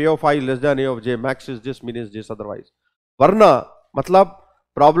here. If a of I is less than a of j, max is this, min is this, otherwise. Varna, matlab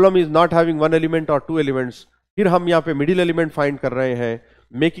problem is not having one element or two elements. फिर हम यहाँ पे middle element find कर रहे हैं.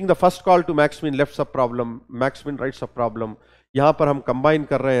 Making the first call to max min left सब problem, max min right सब problem. यहाँ पर हम कंबाइन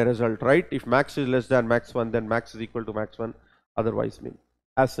कर रहे हैं result, right? If max is less than max 1, then max is equal to max 1, otherwise मिन.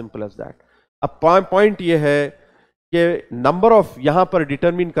 As simple as that. अब पॉइंट ये है कि नंबर ऑफ, यहां पर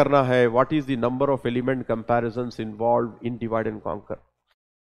डिटरमिन करना है what is the number of element comparisons involve in divide and conquer.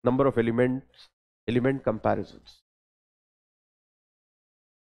 Number of element comparisons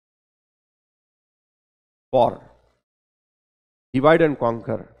for divide and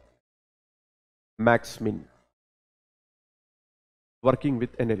conquer max min working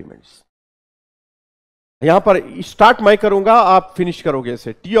with n elements. यहां पर स्टार्ट मैं करूंगा, आप फिनिश करोगे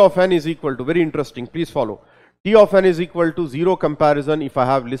इसे. T of n is equal to, very interesting, please follow. T of n is equal to 0 comparison if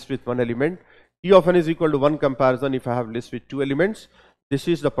I have list with one element. T of n is equal to 1 comparison if I have list with two elements.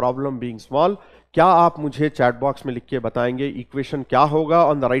 This is the problem being small. क्या आप मुझे chat box में लिख के बताएंगे equation क्या होगा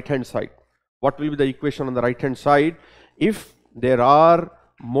on the right hand side? What will be the equation on the right hand side if there are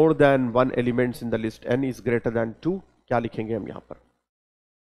more than one elements in the list, n is greater than 2? क्या लिखेंगे हम यहाँ पर,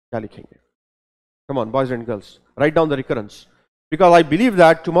 क्या लिखेंगे? Come on boys and girls, write down the recurrence, because I believe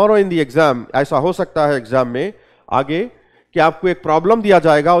that tomorrow in the exam, ऐसा हो सकता है एग्जाम में आगे कि आपको एक प्रॉब्लम दिया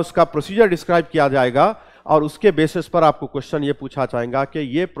जाएगा, उसका प्रोसीजर डिस्क्राइब किया जाएगा और उसके बेसिस पर आपको क्वेश्चन ये पूछा जाएगा कि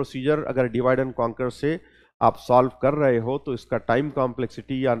ये प्रोसीजर अगर डिवाइड एंड कॉन्कर से आप सॉल्व कर रहे हो तो इसका टाइम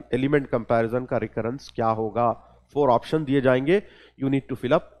कॉम्प्लेक्सिटी या एलिमेंट कंपैरिजन का रिकरेंस क्या होगा. 4 ऑप्शन दिए जाएंगे, you need to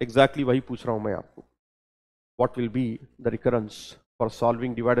fill up. Exactly वही पूछ रहा हूं मैं आपको. What will be the recurrence for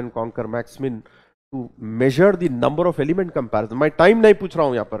solving divide and conquer max min to measure the number of element comparison. मैं टाइम नहीं पूछ रहा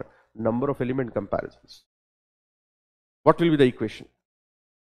हूं यहां पर, number of element comparison. What will be the equation?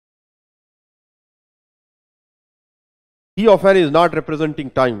 T of n is not representing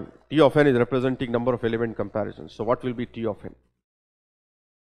time. T of n is representing number of element comparisons. So what will be T of n?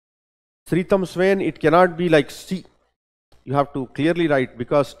 Sritam Swain, it cannot be like C. You have to clearly write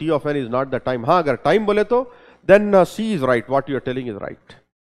because T of n is not the time. हाँ, अगर time बोले तो then C is right. What you are telling is right.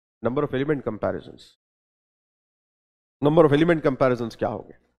 Number of element comparisons. Number of element comparisons क्या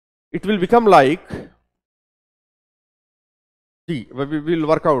होंगे? It will become like C. We will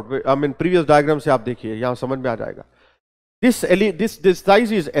work out. I mean previous diagram से आप देखिए, यहाँ समझ में आ जाएगा. This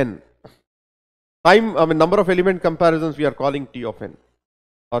size is n. Time, I mean number of element comparisons we are calling T of n.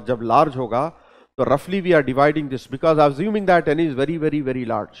 और जब large होगा तो roughly we are dividing this because assuming that n is very very very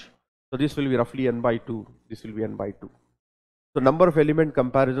large. So this will be roughly n by 2. This will be n by 2. So number of element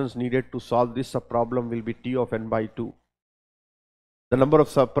comparisons needed to solve this problem will be T of n by 2. The number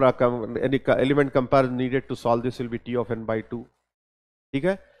of element comparisons needed to solve this will be T of n by 2. ठीक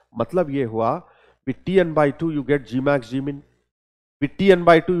है? मतलब ये हुआ, with Tn by 2 you get G max G min, with Tn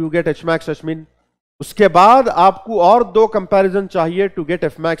by 2 you get H max H min. उसके बाद आपको और 2 comparison चाहिए to get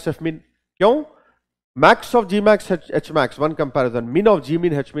F max F min. क्यों? Max of G max H max one comparison, min of G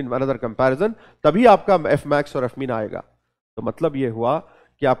min H min another comparison, तभी आपका F max और F min आएगा. तो मतलब ये हुआ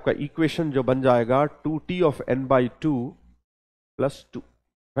कि आपका इक्वेशन जो बन जाएगा 2T of n by 2 plus 2,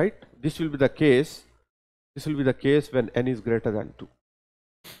 right? This will be the case. This will be the case when n is greater than 2.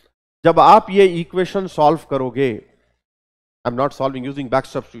 जब आप ये इक्वेशन सॉल्व करोगे, I am not solving using back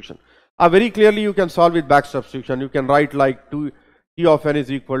substitution, Very clearly you can solve with back substitution. You can write like 2 t of n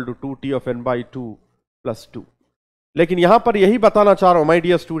is equal to 2 t of n by 2 plus 2. लेकिन यहां पर यही बताना चाह रहा हूं, my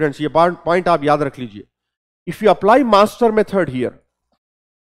dear students, ये point आप याद रख लीजिए. If you apply master method here,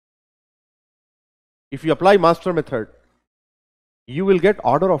 if you apply master method, you will get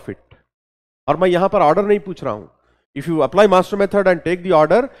order of it. और मैं यहां पर ऑर्डर नहीं पूछ रहा हूं. If you apply master method and take the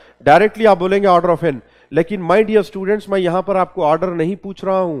order, directly आप बोलेंगे ऑर्डर ऑफ एन. लेकिन माय डियर स्टूडेंट्स, मैं यहां पर आपको ऑर्डर नहीं पूछ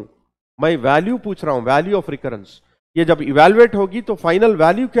रहा हूं, मैं वैल्यू पूछ रहा हूं, वैल्यू ऑफ रिकरेंस. ये जब इवैल्यूएट होगी तो फाइनल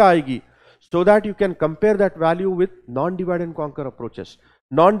वैल्यू क्या आएगी, so that you can compare that value with non divide and conquer approaches.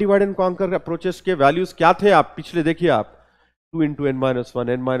 Non divide and conquer approaches के values क्या थे, आप पिछले देखिए आप 2 into n minus 1,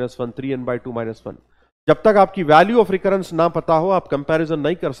 n minus 1, 3n by 2 minus 1. जब तक आपकी वैल्यू ऑफ रिकरेंस ना पता हो आप कंपैरिजन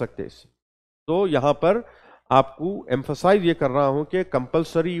नहीं कर सकते इससे. तो यहां पर आपको एम्फसाइज ये कर रहा हूं कि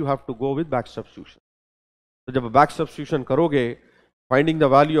compulsory you have to go with back substitution. तो जब बैक सब्स्टिट्यूशन करोगे, finding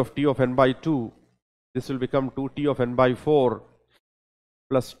the value of t of n by 2, this will become 2t of n by 4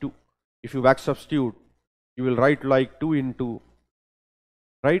 plus 2. If you back substitute, you will write like 2 into,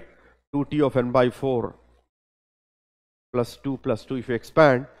 right, 2t of n by 4 plus 2 plus 2. If you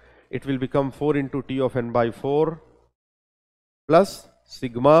expand, it will become 4 into t of n by 4 plus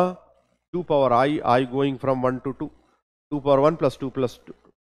sigma 2 power I going from 1 to 2, 2 power 1 plus 2 plus 2.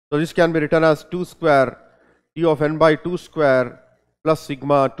 So this can be written as 2 square t of n by 2 square plus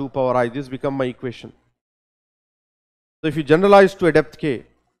sigma 2 power I. This become my equation. So if you generalize to a depth k,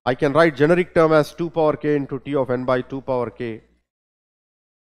 I can write generic term as 2 power k into t of n by 2 power k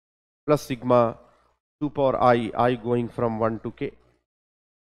plus sigma 2 power I going from 1 to k.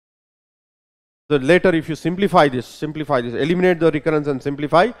 So later if you simplify this, eliminate the recurrence and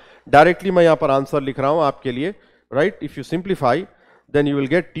simplify, directly मैं यहाँ पर answer लिख रहा हूँ आपके लिए, right? If you simplify, then you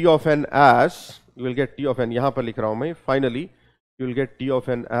will get t of n as, you will get t of n, यहाँ पर लिख रहा हूँ मैं, finally you will get t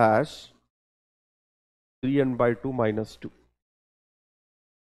of n as 3n by 2 minus 2.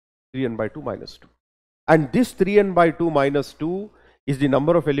 3n by 2 minus 2. And this 3n by 2 minus 2 is the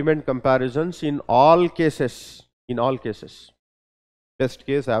number of element comparisons in all cases. In all cases. Best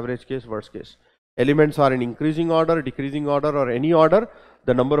case, average case, worst case. Elements are in increasing order, decreasing order or any order.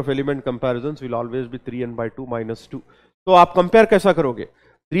 The number of element comparisons will always be 3n by 2 minus 2. So आप compare कैसा करोगे?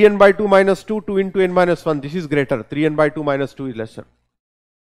 3n by 2 minus 2, 2 into n minus 1. This is greater. 3n by 2 minus 2 is lesser.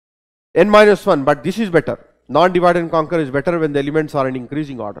 n minus 1, but this is better. Non-divide and conquer is better when the elements are in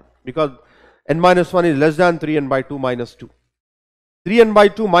increasing order, because n minus 1 is less than 3n by 2 minus 2. 3n by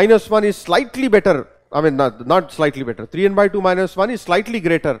 2 minus 1 is slightly better. I mean, not slightly better. 3n by 2 minus 1 is slightly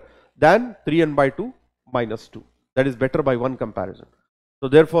greater than 3n by 2 minus 2. That is better by one comparison. So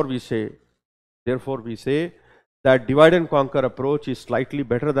therefore we say that divide and conquer approach is slightly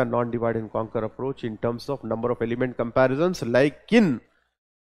better than non-divide and conquer approach in terms of number of element comparisons. लेकिन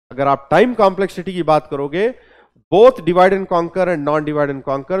अगर आप time complexity की बात करोगे, both divide and conquer and non divide and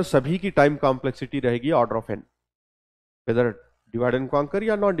conquer सभी की time complexity रहेगी order of N, weather divide and conquer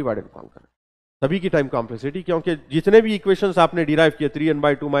या नॉन डिवाइड एंड कॉन्कर, सभी की टाइम कॉम्प्लेक्सिटी. क्योंकि जितने भी इक्वेशंस आपने डिराइव किए, 3n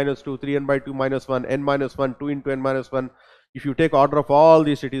by 2 minus 2, 3n by 2 minus 1, n minus 1, 2 into n minus 1, if you take order of all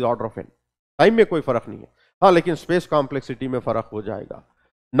this it is order of N. Time में कोई फर्क नहीं है, हाँ, लेकिन स्पेस कॉम्प्लेक्सिटी में फर्क हो जाएगा.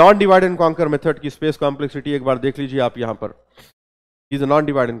 Non divide and conquer method की स्पेस कॉम्प्लेक्सिटी एक बार देख लीजिए आप यहां पर, is non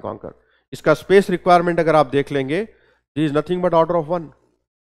divide and conquer. इसका स्पेस रिक्वायरमेंट अगर आप देख लेंगे, this is nothing but order of 1.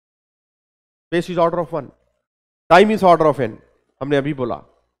 Space is order of 1, time is order of n. हमने अभी बोला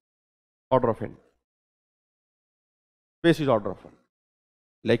order of n, space is order of 1.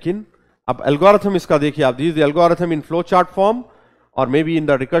 लेकिन अब एल्गोरिथम इसका देखिए आप, this is the algorithm in flow chart form or maybe in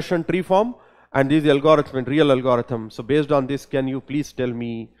the recursion tree form, and this is the algorithm, in real algorithm. So based on this, can you please tell me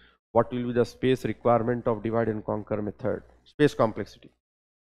what will be the space requirement of divide and conquer method? Space complexity.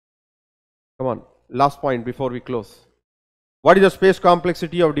 Come on, last point before we close. What is the space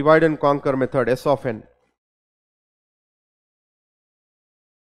complexity of divide and conquer method, S of n?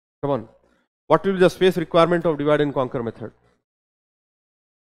 Come on, what will be the space requirement of divide and conquer method?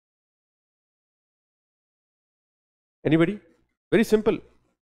 Anybody? Very simple.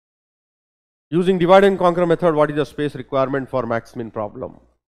 Using divide and conquer method, what is the space requirement for max-min problem?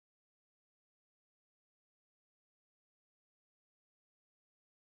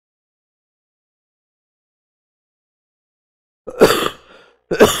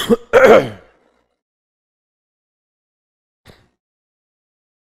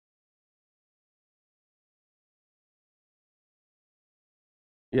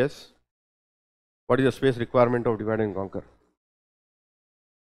 Yes. What is the space requirement of divide and conquer?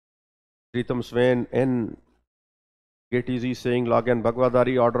 Pritam Swain, N. Get easy saying log n,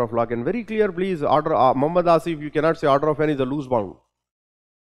 Bhagwadari, order of log n. Very clear, please. Order Muhammad Asif, you cannot say order of n is a loose bound.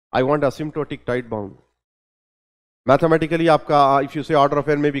 I want asymptotic tight bound. Mathematically आपका if you say order of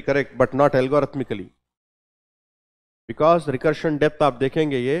n may be correct but not algorithmically, because recursion depth आप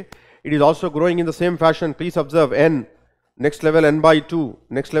देखेंगे ये it is also growing in the same fashion. Please observe n, next level n by 2,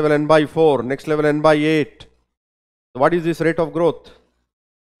 next level n by 4, next level n by 8. So what is this rate of growth?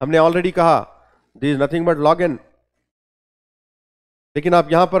 हमने already कहा this is nothing but log n. लेकिन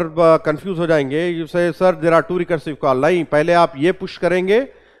आप यहां पर confuse हो जाएंगे. You से sir there are to recursive call. नहीं, पहले आप ये पुश करेंगे,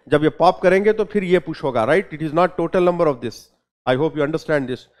 जब ये पॉप करेंगे तो फिर ये पुश होगा, right? It is not total number of this. I hope you understand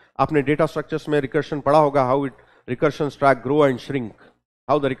this. आपने डेटा स्ट्रक्चर्स में रिकर्शन पढ़ा होगा, how it recursion track grow and shrink,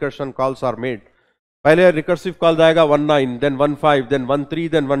 how the recursion calls are made. पहले रिकर्सिव कॉल जाएगा 19, then 15, then 13,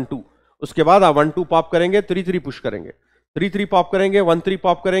 then 12. उसके बाद आप 12 pop करेंगे, 33 पुश करेंगे, 33 पॉप करेंगे, 13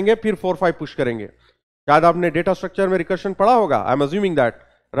 पॉप करेंगे, फिर 45 पुश करेंगे. शायद आपने डेटा स्ट्रक्चर में रिकर्शन पढ़ा होगा. I am assuming that,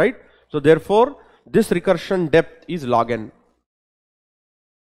 right? So therefore this recursion depth is log n.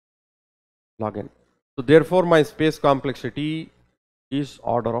 Log n. So therefore my space complexity is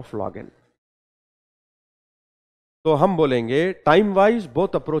order of log n. तो हम बोलेंगे time wise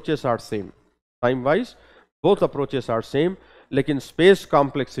both approaches are same. Time wise both approaches are same, लेकिन space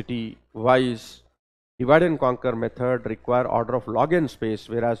complexity wise divide and conquer method require order of log n space,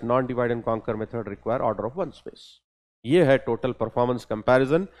 whereas non divide and conquer method require order of 1 space. ये है total performance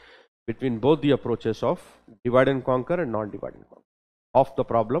comparison between both the approaches of divide and conquer and non divide and conquer of the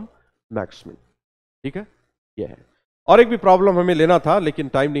problem max min. ठीक है, ये है. और एक भी problem हमें लेना था लेकिन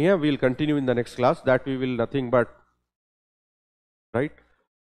टाइम नहीं है. We will continue in the next class. That we will nothing but, right,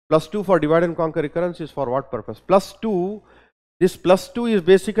 +2 for divide and conquer recurrence is for what purpose? +2, this +2 is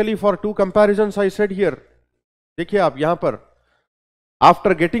basically for 2 comparisons I said here. देखिए आप यहां पर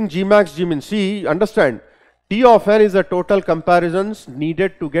after getting Gmax, Gmin, see, understand, T of n is the total comparisons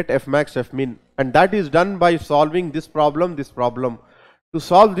needed to get Fmax, Fmin, and that is done by solving this problem, this problem. To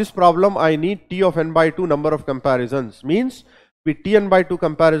solve this problem, I need T of n by 2 number of comparisons. Means with Tn by 2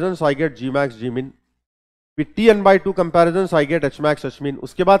 comparisons, I get Gmax, Gmin. With Tn by 2 comparisons, I get Hmax, Hmin.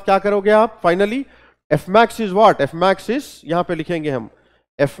 उसके बाद क्या करोगे आप? Finally, Fmax is what? Fmax is, यहाँ पे लिखेंगे हम,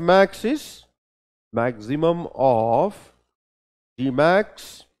 Fmax is maximum of Gmax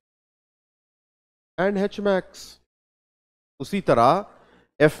and Hmax. उसी तरह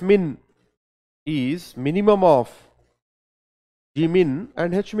Fmin is minimum of Gmin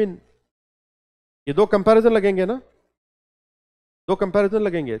and Hmin. ये दो कंपैरिजन लगेंगे ना, दो कंपैरिजन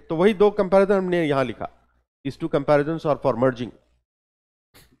लगेंगे, तो वही दो कंपैरिजन हमने यहां लिखा. These 2 comparisons are for merging.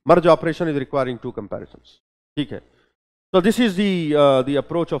 Merge operation is requiring 2 comparisons. ठीक है. So this is the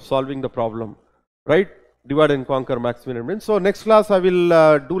approach of solving the problem, right? Divide and conquer, max, min, and min. So next class I will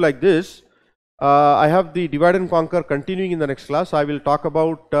do like this. I have the divide and conquer continuing in the next class. I will talk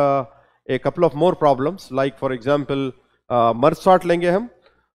about a couple of more problems, like for example Mergesort लेंगे हम.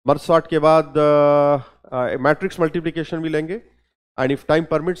 Mergesort के बाद matrix multiplication भी लेंगे. And if time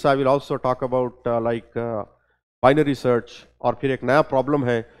permits, I will also talk about like binary search. और फिर एक नया problem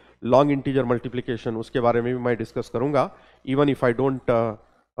है long integer multiplication, उसके बारे में भी मैं discuss करूँगा. Even if I don't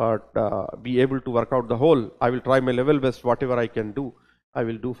be able to work out the whole, I will try my level best. Whatever I can do, I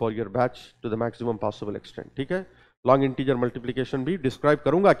will do for your batch to the maximum possible extent. ठीक है. Long integer multiplication भी describe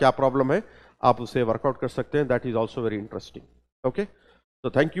करूंगा, क्या problem है, आप उसे workout कर सकते हैं. That is also very interesting. Okay, so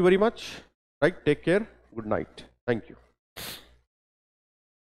thank you very much. Right, take care. Good night. Thank you.